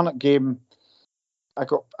the Kilmarnock game, I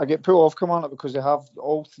get put off Kilmarnock because they have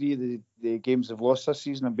all 3 of the games they've lost this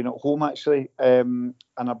season have been at home actually, and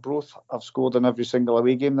Arbroath have scored in every single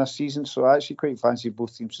away game this season. So I actually quite fancy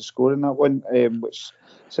both teams to score in that one, which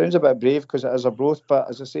sounds a bit brave because it is Arbroath, but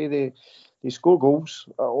as I say, they score goals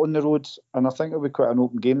on the road, and I think it'll be quite an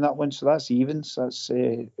open game that one. So that's evens. That's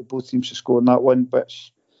both teams to score in that one,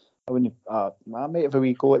 which I might have a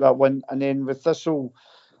wee go at that one. And then with Thistle,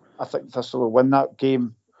 I think Thistle will win that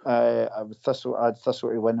game. With Thistle, I had Thistle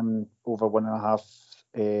to win them over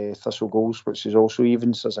 1.5 Thistle goals, which is also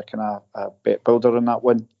evens as a kind of a bet builder on that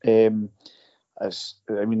one. As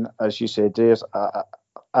you said, there's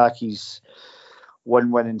Aki's 1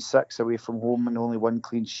 win and 6 away from home and only 1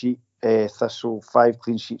 clean sheet. Thistle 5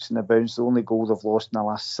 clean sheets in the bounce. The only goal they've lost in the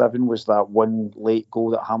last 7 was that one late goal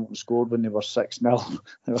that Hamilton scored when they were 6-0.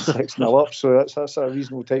 They were 6-0 up, so that's a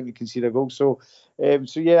reasonable time to concede a goal. So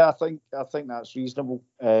yeah, I think that's reasonable.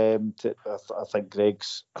 I think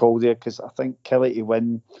Greg's call there, because I think Kelly to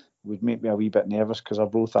win would make me a wee bit nervous because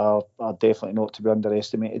both are definitely not to be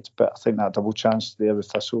underestimated. But I think that double chance there with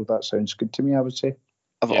Thistle, that sounds good to me, I would say.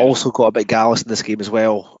 I've also got a bit Gallus in this game as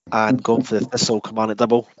well, and gone for the Thistle Kilmarnock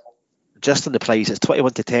double. Just on the price, it's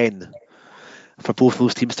 21-10 for both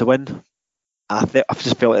those teams to win. I've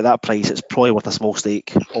just felt at that price, it's probably worth a small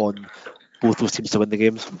stake on both those teams to win the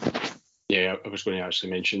games. Yeah, I was going to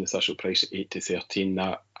actually mention the Thistle price at 8-13.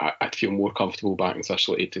 That I'd feel more comfortable backing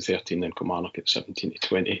Thistle at 8-13 than Kilmarnock at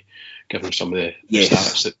 17-20, given some of the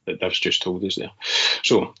stats that Div's just told us there.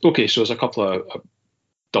 So, okay, so there's a couple of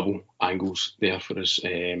double angles there for us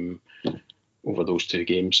over those 2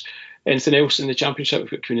 games. Anything else in the Championship? We've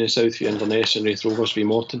got Queen of the South v Inverness and Raith Rovers v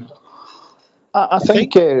Morton. I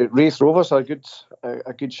think Raith Rovers are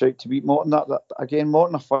a good shout to beat Morton. That again,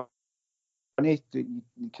 Morton are funny. They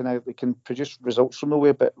can produce results from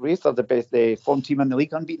nowhere, but Raith are the best form team in the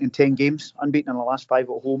league, unbeaten in 10 games, unbeaten in the last 5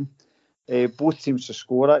 at home. Both teams to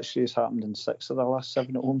score actually has happened in 6 of the last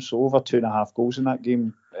 7 at home, so over 2.5 goals in that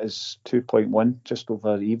game is 2.1, just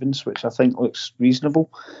over evens, which I think looks reasonable.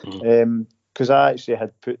 Because I actually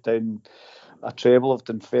had put down a treble of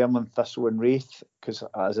Dunfermline, Thistle and Raith, because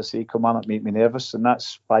as I say, Kilmarnock make me nervous, and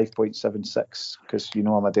that's 5.76, because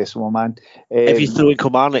I'm a decimal man. If you throw in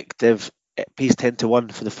Kilmarnock, Div, it pays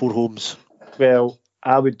 10-1 for the 4 homes. Well,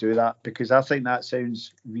 I would do that because I think that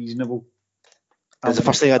sounds reasonable. That's the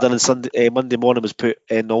first thing I done on Monday morning was put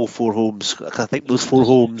in all 4 homes. I think those 4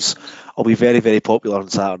 homes will be very, very popular on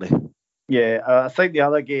Saturday. Yeah, I think the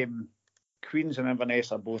other game, Queens and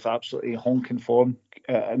Inverness are both absolutely honking form.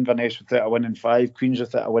 Inverness without a win in 5, Queens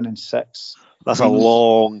without a win in 6. That's Queens, a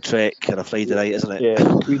long trek on a Friday night, isn't it?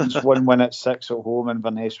 Yeah, Queens 1 win at 6 at home,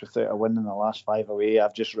 Inverness without a win in the last 5 away.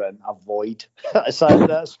 I've just written avoid.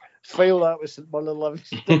 File that with St Mirren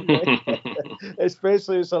Livingston.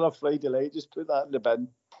 Especially it's on a Friday night, just put that in the bin.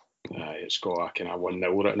 It's got a kind of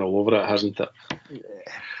 1-0 written all over it, hasn't it? Yeah.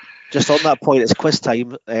 Just on that point, it's quiz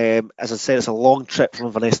time. As I said, it's a long trip from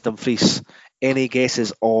Inverness to Dumfries. Any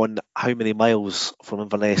guesses on how many miles from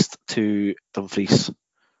Inverness to Dumfries?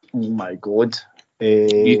 Oh my God.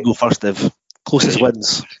 You can go first, Div. Closest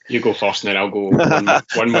wins. You go first and then I'll go 1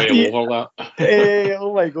 mile over that.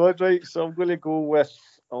 Oh my God, right. So I'm going to go with,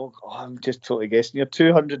 I'm just totally guessing here,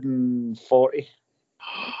 240.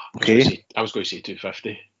 Okay. I was going to say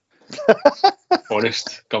 250.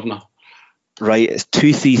 Honest, Governor. Right, it's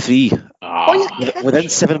 233. Within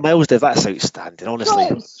 7 miles, Div. That's outstanding, honestly.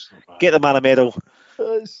 Get the man a medal.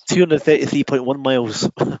 233.1 miles.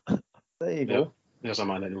 There you go. There's a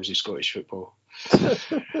man that knows his Scottish football.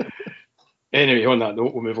 Anyway, on that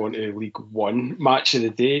note, we'll move on to League One. Match of the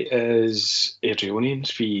day is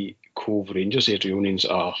Airdrieonians v Cove Rangers. Airdrieonians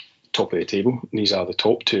are top of the table. These are the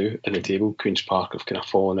top 2 in the table. Queen's Park have kind of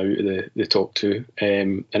fallen out of the top 2.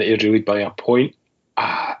 And Airdrie lead by a point.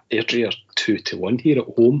 Airdrie are 2-1 here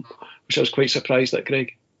at home, which I was quite surprised at,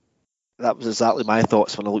 Greg. That was exactly my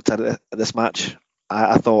thoughts when I looked at this match.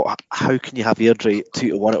 I thought, how can you have Airdrie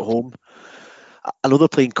 2-1 at home? I know they're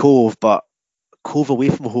playing Cove, but Cove away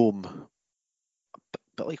from home, a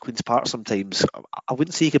bit like Queen's Park sometimes, I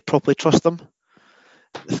wouldn't say you could properly trust them.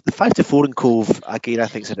 The 5-4 in Cove, again, I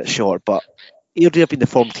think is a bit short, but Airdrie have been the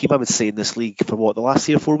form team, I would say, in this league for the last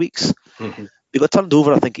 3 or 4 weeks. Mm-hmm. They got turned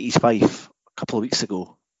over, I think, at East Fife a couple of weeks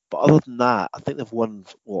ago. But other than that, I think they've won,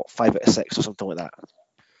 5 out of 6 or something like that.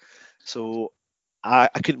 So I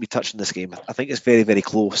couldn't be touching this game. I think it's very, very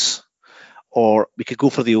close. Or we could go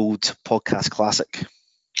for the old podcast classic.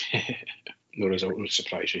 No result will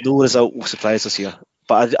surprise you. No result will surprise us here.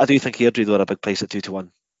 But I do think Airdrie, though, are a big price at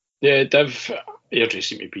 2-1. Yeah, Airdrie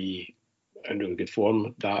seem to be in really good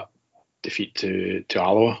form. That defeat to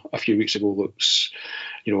Alloa a few weeks ago looks,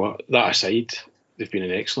 that aside, they've been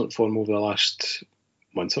in excellent form over the last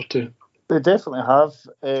month or two. They definitely have.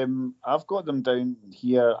 I've got them down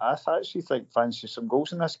here. I actually think fancy some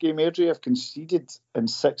goals in this game. Airdrie have conceded in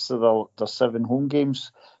 6 of their 7 home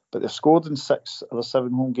games, but they've scored in 6 of their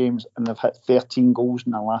 7 home games, and they've hit 13 goals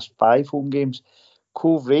in the last 5 home games.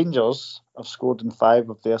 Cove Rangers have scored in 5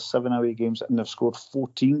 of their 7 away games, and they've scored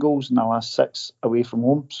 14 goals in the last 6 away from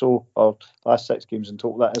home. Or last 6 games in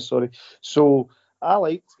total, that is, sorry. So I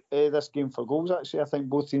like this game for goals, actually. I think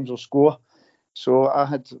both teams will score. So I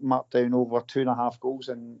had marked down over 2.5 goals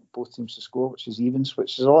in both teams to score, which is evens,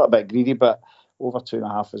 which is a little bit greedy, but over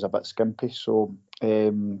 2.5 is a bit skimpy. So,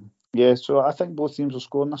 so I think both teams will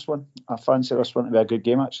score in this one. I fancy this one to be a good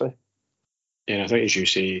game, actually. Yeah, I think, as you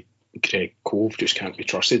say, Craig, Cove just can't be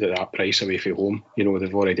trusted at that price away from home.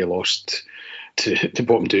 They've already lost to the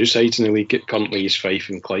bottom 2 sides in the league, currently East Fife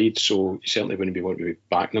and Clyde, so you certainly wouldn't be wanting to be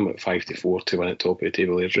backing them at 5-4 to win at top of the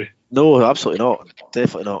table, Airdrie. No, absolutely not.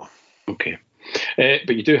 Definitely not. Okay.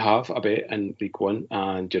 But you do have a bet in League One,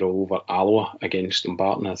 and you're all over Alloa against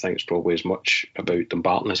Dumbarton. I think it's probably as much about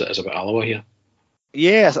Dumbarton as it is about Alloa here.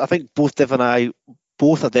 Yes, I think both Div and I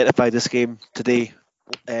both identified this game today.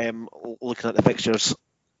 Looking at the fixtures,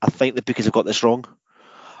 I think the bookies have got this wrong.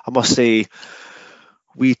 I must say,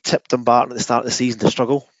 we tipped Dumbarton at the start of the season to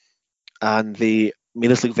struggle, and they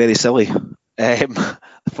made us look very silly the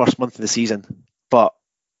first month of the season. But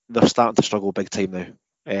they're starting to struggle big time now.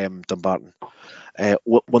 Dumbarton,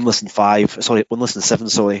 winless in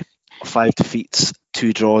 7, 5 defeats,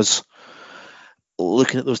 2 draws.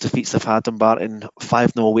 Looking at those defeats they've had, Dumbarton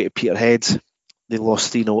 5-0 away to Peterhead. They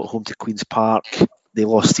lost 3-0 at home to Queen's Park. They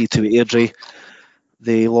lost 3-2 at Airdrie.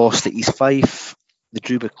 They lost at East Fife. They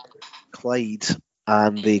drew with Clyde,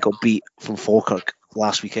 and they got beat from Falkirk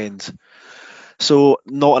last weekend. So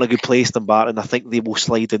not in a good place, Dumbarton. I think they will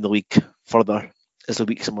slide down the league further as the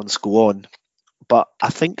weeks and months go on. But I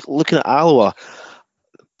think looking at Alloa,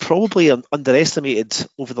 probably underestimated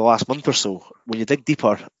over the last month or so. When you dig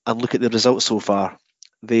deeper and look at the results so far,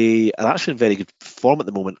 they are actually in very good form at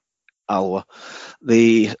the moment, Alloa.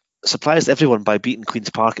 They surprised everyone by beating Queen's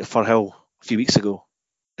Park at Firhill a few weeks ago,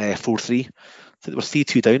 4-3. I think they were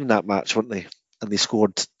 3-2 down in that match, weren't they? And they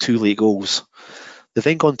scored 2 late goals. They've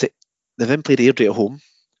then played Airdrie at home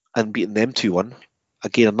and beaten them 2-1.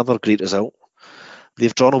 Again, another great result.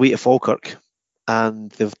 They've drawn away to Falkirk, and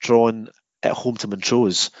they've drawn at home to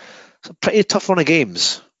Montrose. So pretty tough run of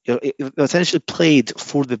games. They've essentially played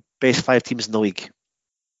for the best 5 teams in the league,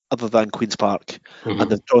 other than Queen's Park, and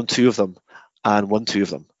they've drawn 2 of them and won 2 of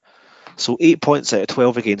them. So 8 points out of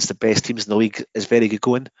 12 against the best teams in the league is very good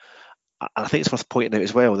going. And I think it's worth pointing out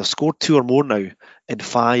as well, they've scored 2 or more now in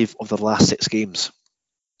 5 of their last 6 games.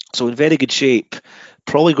 So in very good shape,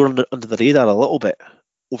 probably going under the radar a little bit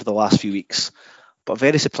over the last few weeks. But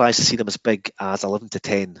very surprised to see them as big as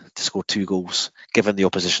 11-10 to score 2 goals, given the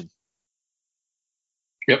opposition.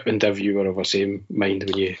 Yep, and Div, you were of the same mind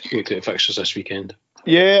when you looked at the fixtures this weekend.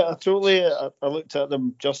 Yeah, I looked at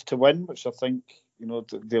them just to win, which I think,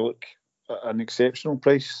 they look at an exceptional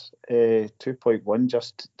price. 2.1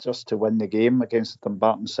 just to win the game against the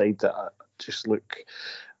Dumbarton side that just look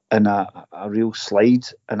in a real slide.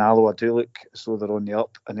 And Alloa do look as though they're on the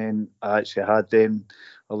up. And then I actually had them.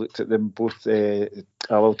 I looked at them both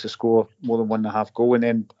Alloa to score more than 1.5 goal, and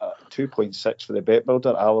then 2.6 for the bet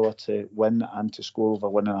builder, Alloa to win and to score over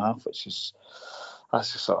 1.5, which is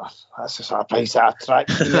that's the sort of price that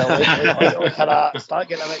attracts me. Look at that, start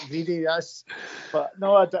getting a bit greedy. But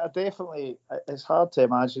no, I definitely. It's hard to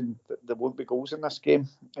imagine that there won't be goals in this game.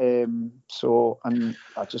 And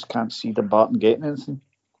I just can't see Dumbarton getting anything.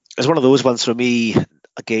 It's one of those ones for me.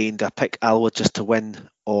 Again, do I pick Alloa just to win,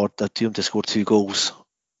 or do I do them to score 2 goals?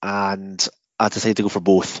 And I decided to go for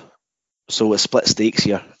both. So it's split stakes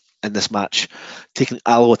here in this match. Taking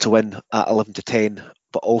Alloa to win at 11-10,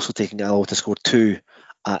 but also taking Alloa to score 2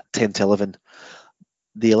 at 10-11.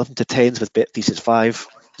 The 11-10s with Bet365 5.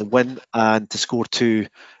 The win and to score 2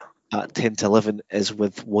 at 10-11 is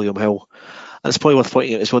with William Hill. And it's probably worth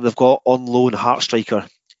pointing out is when they've got on loan Heart striker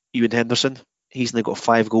Ewan Henderson. He's now got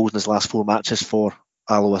 5 goals in his last 4 matches for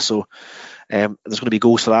Alloa. So there's going to be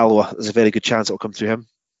goals for Alloa. There's a very good chance it'll come through him.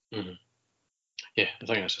 Mm-hmm. Yeah, I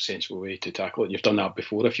think that's a sensible way to tackle it. You've done that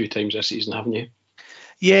before a few times this season, haven't you?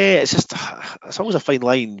 Yeah, it's always a fine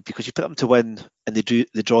line, because you put them to win and they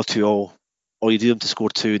draw 2-2, or you do them to score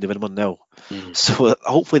 2 and they win 1-0. So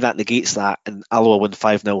hopefully that negates that and Alloa win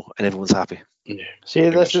 5-0 and everyone's happy. Yeah. See,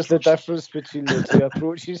 this is the difference between the two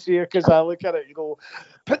approaches here, because I look at it and go,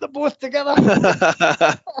 put them both together.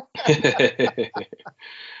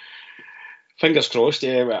 Fingers crossed,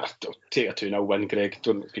 yeah. Well, I'll take a 2-0 win, Greg.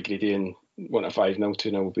 Don't be greedy and want a 5-0,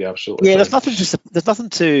 2-0 will be absolutely fine. There's nothing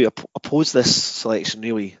to oppose this selection,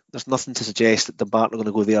 really. There's nothing to suggest that Dumbarton are going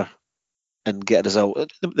to go there and get a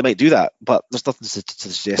result. They might do that, but there's nothing to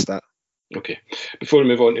suggest that. Okay. Before we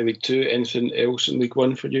move on to League 2, anything else in League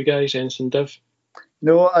 1 for you guys? Anything, Div?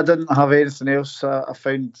 No, I didn't have anything else. I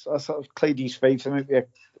found I sort of Clyde East Fife, there might be a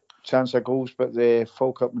chance of goals, but the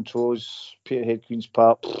Falkirk Montrose, Peterhead, Queen's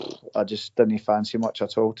Park, I just didn't fancy much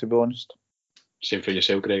at all, to be honest. Same for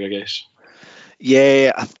yourself, Greg, I guess.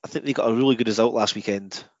 Yeah, I think they got a really good result last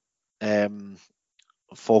weekend.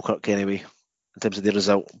 Falkirk, anyway, in terms of their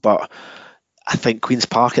result. But I think Queen's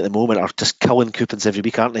Park at the moment are just killing coupons every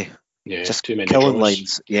week, aren't they? Yeah, just too many killing draws.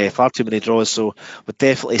 lines. Yeah, far too many draws. So we'll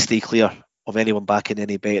definitely stay clear of anyone backing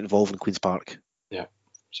any bet involving Queen's Park. Yeah,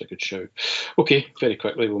 it's a good shout. Okay, very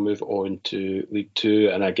quickly we'll move on to League 2,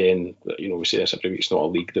 and again, we say this every week, it's not a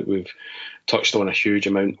league that we've touched on a huge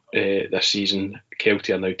amount this season.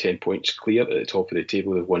 Kelty are now 10 points clear at the top of the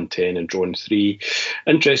table. They've won 10 and drawn 3.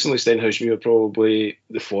 Interestingly, Stenhousemuir are probably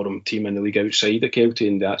the form team in the league outside of Kelty,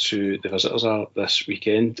 and that's who the visitors are this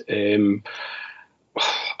weekend.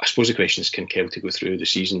 I suppose the question is, can Kelty go through the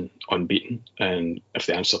season unbeaten? And if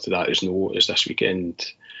the answer to that is no, is this weekend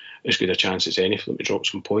as good a chance as any for them to drop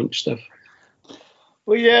some points, Steve?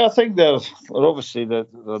 Well, yeah, I think they're obviously they're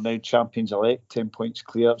now champions elect, 10 points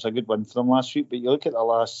clear. It's a good win for them last week. But you look at the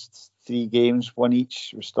last 3 games, one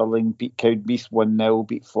each. Stirling beat Cowdenbeath 1-0,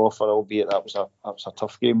 beat Forfar, albeit that was a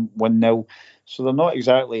tough game, 1-0. So they're not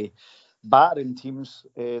exactly battering teams.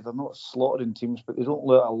 They're not slaughtering teams, but they don't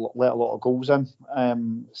let a lot of goals in.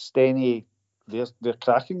 Steny, they're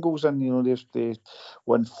cracking goals in. They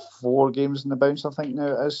won 4 games in the bounce, I think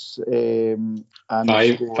now it is. And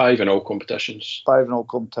 5 in all competitions. 5 in all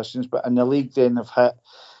competitions, but in the league then they've hit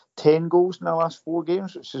 10 goals in the last 4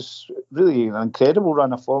 games, which is really an incredible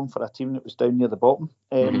run of form for a team that was down near the bottom.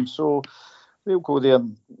 So they'll go there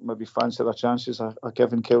and maybe fancy their chances of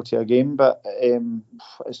giving Kelty a game, but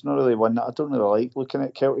it's not really one that I don't really like looking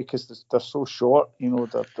at Kelty, because they're so short,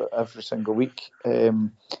 they're every single week.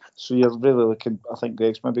 So you're really looking, I think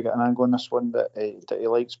Greg's maybe got an angle on this one that he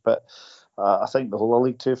likes, but I think the whole of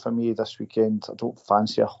League 2 for me this weekend, I don't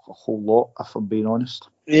fancy a whole lot, if I'm being honest.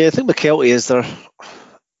 Yeah, I think with Kelty is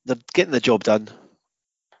they're getting the job done.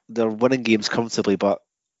 They're winning games comfortably, but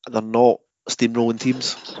they're not steamrolling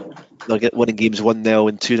teams. They're winning games 1-0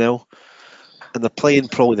 and 2-0, and they're playing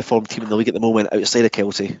probably the form team in the league at the moment outside of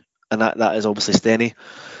Kelty, and that is obviously Steny.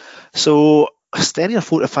 So Steny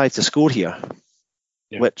are 4-5 to score here,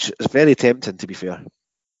 which is very tempting, to be fair.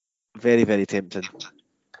 Very, very tempting.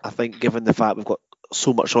 I think given the fact we've got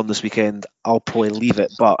so much on this weekend, I'll probably leave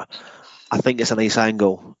it, but I think it's a nice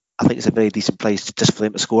angle. I think it's a very decent price just for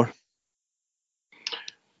them to score.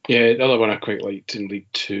 Yeah, the other one I quite liked in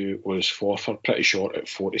League 2 was Forfar, pretty short at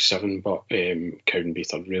 47, but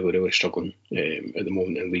Cowdenbeath are really, really struggling at the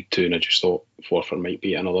moment in League 2, and I just thought Forfar might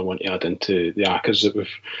be another one to add into the ACCAs that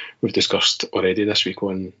we've discussed already this week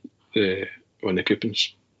on the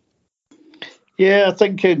coupons. Yeah, I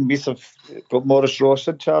think Cowdenbeath have got Maurice Ross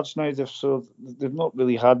in charge now, so they've not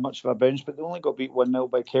really had much of a bounce, but they only got beat 1-0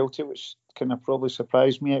 by Kelty, which kind of probably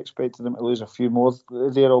surprised me. I expected them to lose a few more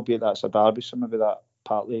there, albeit that's a derby, so maybe that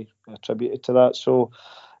partly attributed to that. So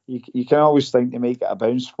you can always think they might get a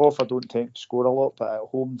bounce. Forfar don't tend to score a lot, but at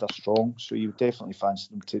home they're strong, so you would definitely fancy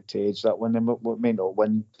them to edge that one. They may not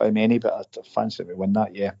win by many, but I fancy them to win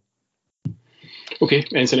that, yeah. Okay,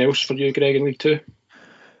 anything else for you, Greg, in League 2?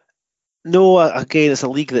 No, again, it's a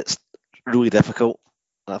league that's really difficult.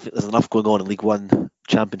 I think there's enough going on in League 1,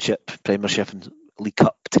 Championship, Premiership and League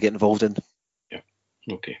Cup to get involved in.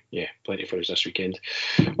 Okay, yeah, plenty for us this weekend.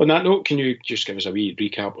 On that note, can you just give us a wee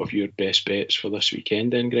recap of your best bets for this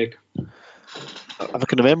weekend then, Greg? If I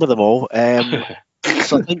can remember them all.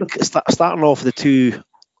 So I think starting off with the 2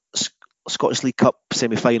 Scottish League Cup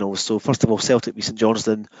semi-finals. So first of all, Celtic v St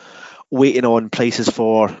Johnstone, waiting on prices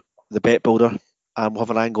for the Bet Builder. We'll have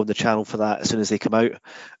an angle on the channel for that as soon as they come out.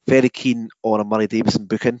 Very keen on a Murray Davison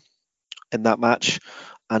booking in that match.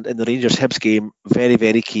 And in the Rangers Hibs game, very,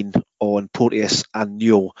 very keen on Porteous and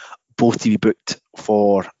Newell, both to be booked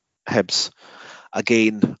for Hibs.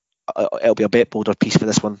 Again, it'll be a bet builder piece for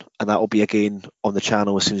this one, and that will be again on the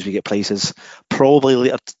channel as soon as we get prices. Probably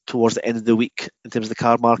later towards the end of the week in terms of the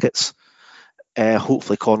card markets.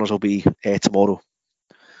 Hopefully corners will be tomorrow.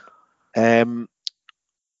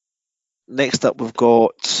 Next up, we've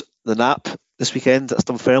got the Nap this weekend. That's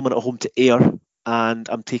Dunfermline at home to Ayr, and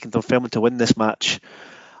I'm taking Dunfermline to win this match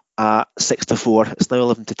at 6-4. It's now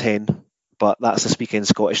 11-10, but that's this weekend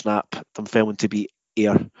Scottish Nap. Dunfermline to beat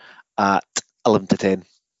Ayr at 11-10, and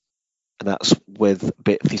that's with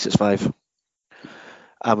Bet365.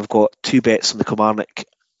 And we've got two bets on the Kilmarnock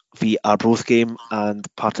v Arbroath game and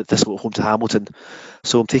Partick Thistle at home to Hamilton.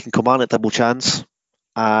 So I'm taking Kilmarnock double chance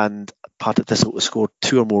and Partick Thistle to score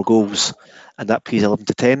 2 or more goals, and that pays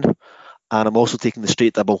 11-10. And I'm also taking the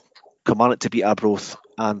straight double, Kilmarnock to beat Arbroath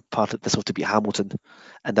and Partick Thistle to beat Hamilton,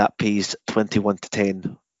 and that pays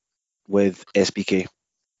 21-10 with SBK.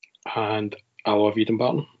 And I love Eden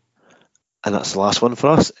Barton. And that's the last one for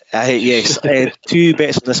us. Yes, 2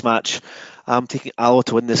 bets on this match. I'm taking Alloa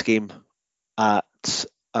to win this game at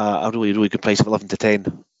a really, really good price of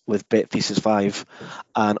 11-10 with Bet365,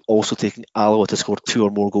 and also taking Alloa to score 2 or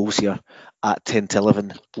more goals here at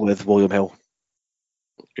 10-11 with William Hill.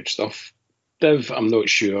 Good stuff. Div, I'm not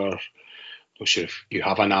sure if you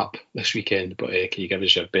have an app this weekend, but can you give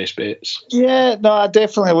us your best bets? Yeah, no, I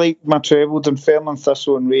definitely like my treble. Dunfermline,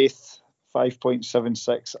 Thistle and Wraith,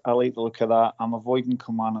 5.76. I like the look of that. I'm avoiding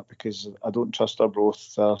Kilmarnock because I don't trust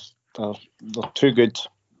Arbroath. They're too good.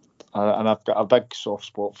 And I've got a big soft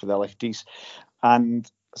spot for the lefties. And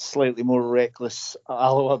slightly more reckless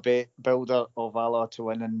Alloa bet builder of Alloa to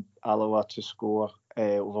win and Alloa to score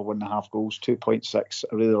over 1.5 goals, 2.6.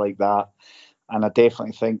 I really like that. And I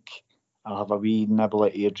definitely think I'll have a wee nibble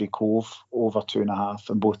at Airdrie Cove over 2.5,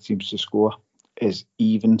 and both teams to score is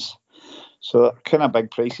evens. So kind of big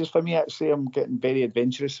prices for me, actually. I'm getting very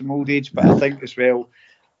adventurous in old age, but I think as well,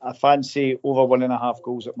 I fancy over 1.5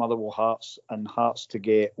 goals at Motherwell Hearts, and Hearts to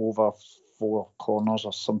get over 4 corners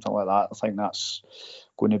or something like that. I think that's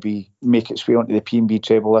going to make its way onto the P&B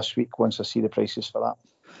treble this week once I see the prices for that.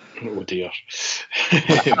 Oh dear. I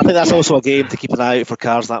think that's also a game to keep an eye out for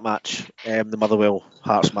cars, that match, the Motherwell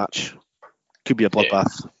Hearts match. Could be a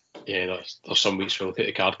bloodbath. Yeah, there's some weeks we'll look at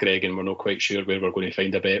the card, Greg, and we're not quite sure where we're going to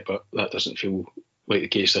find a bet, but that doesn't feel like the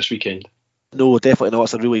case this weekend. No, definitely not.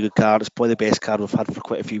 It's a really good card. It's probably the best card we've had for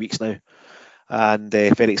quite a few weeks now, and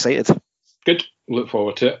very excited. Good. Look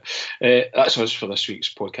forward to it. That's us for this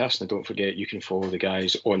week's podcast. And don't forget, you can follow the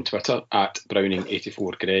guys on Twitter at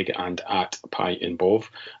Browning84Greg and at Pie and Bov.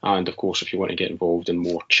 And of course, if you want to get involved in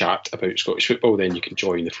more chat about Scottish football, then you can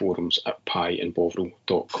join the forums at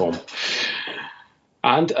pieandbovril.com.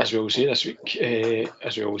 And as we always say this week,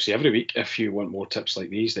 as we always say every week, if you want more tips like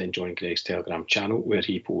these, then join Greg's Telegram channel where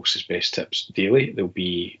he posts his best tips daily. There'll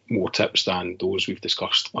be more tips than those we've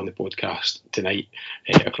discussed on the podcast tonight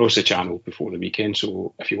across the channel before the weekend.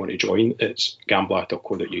 So if you want to join, it's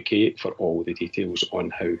gambler.co.uk for all the details on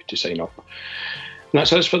how to sign up. And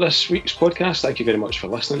that's us for this week's podcast. Thank you very much for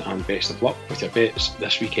listening, and best of luck with your bets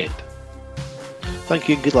this weekend. Thank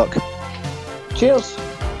you and good luck. Cheers.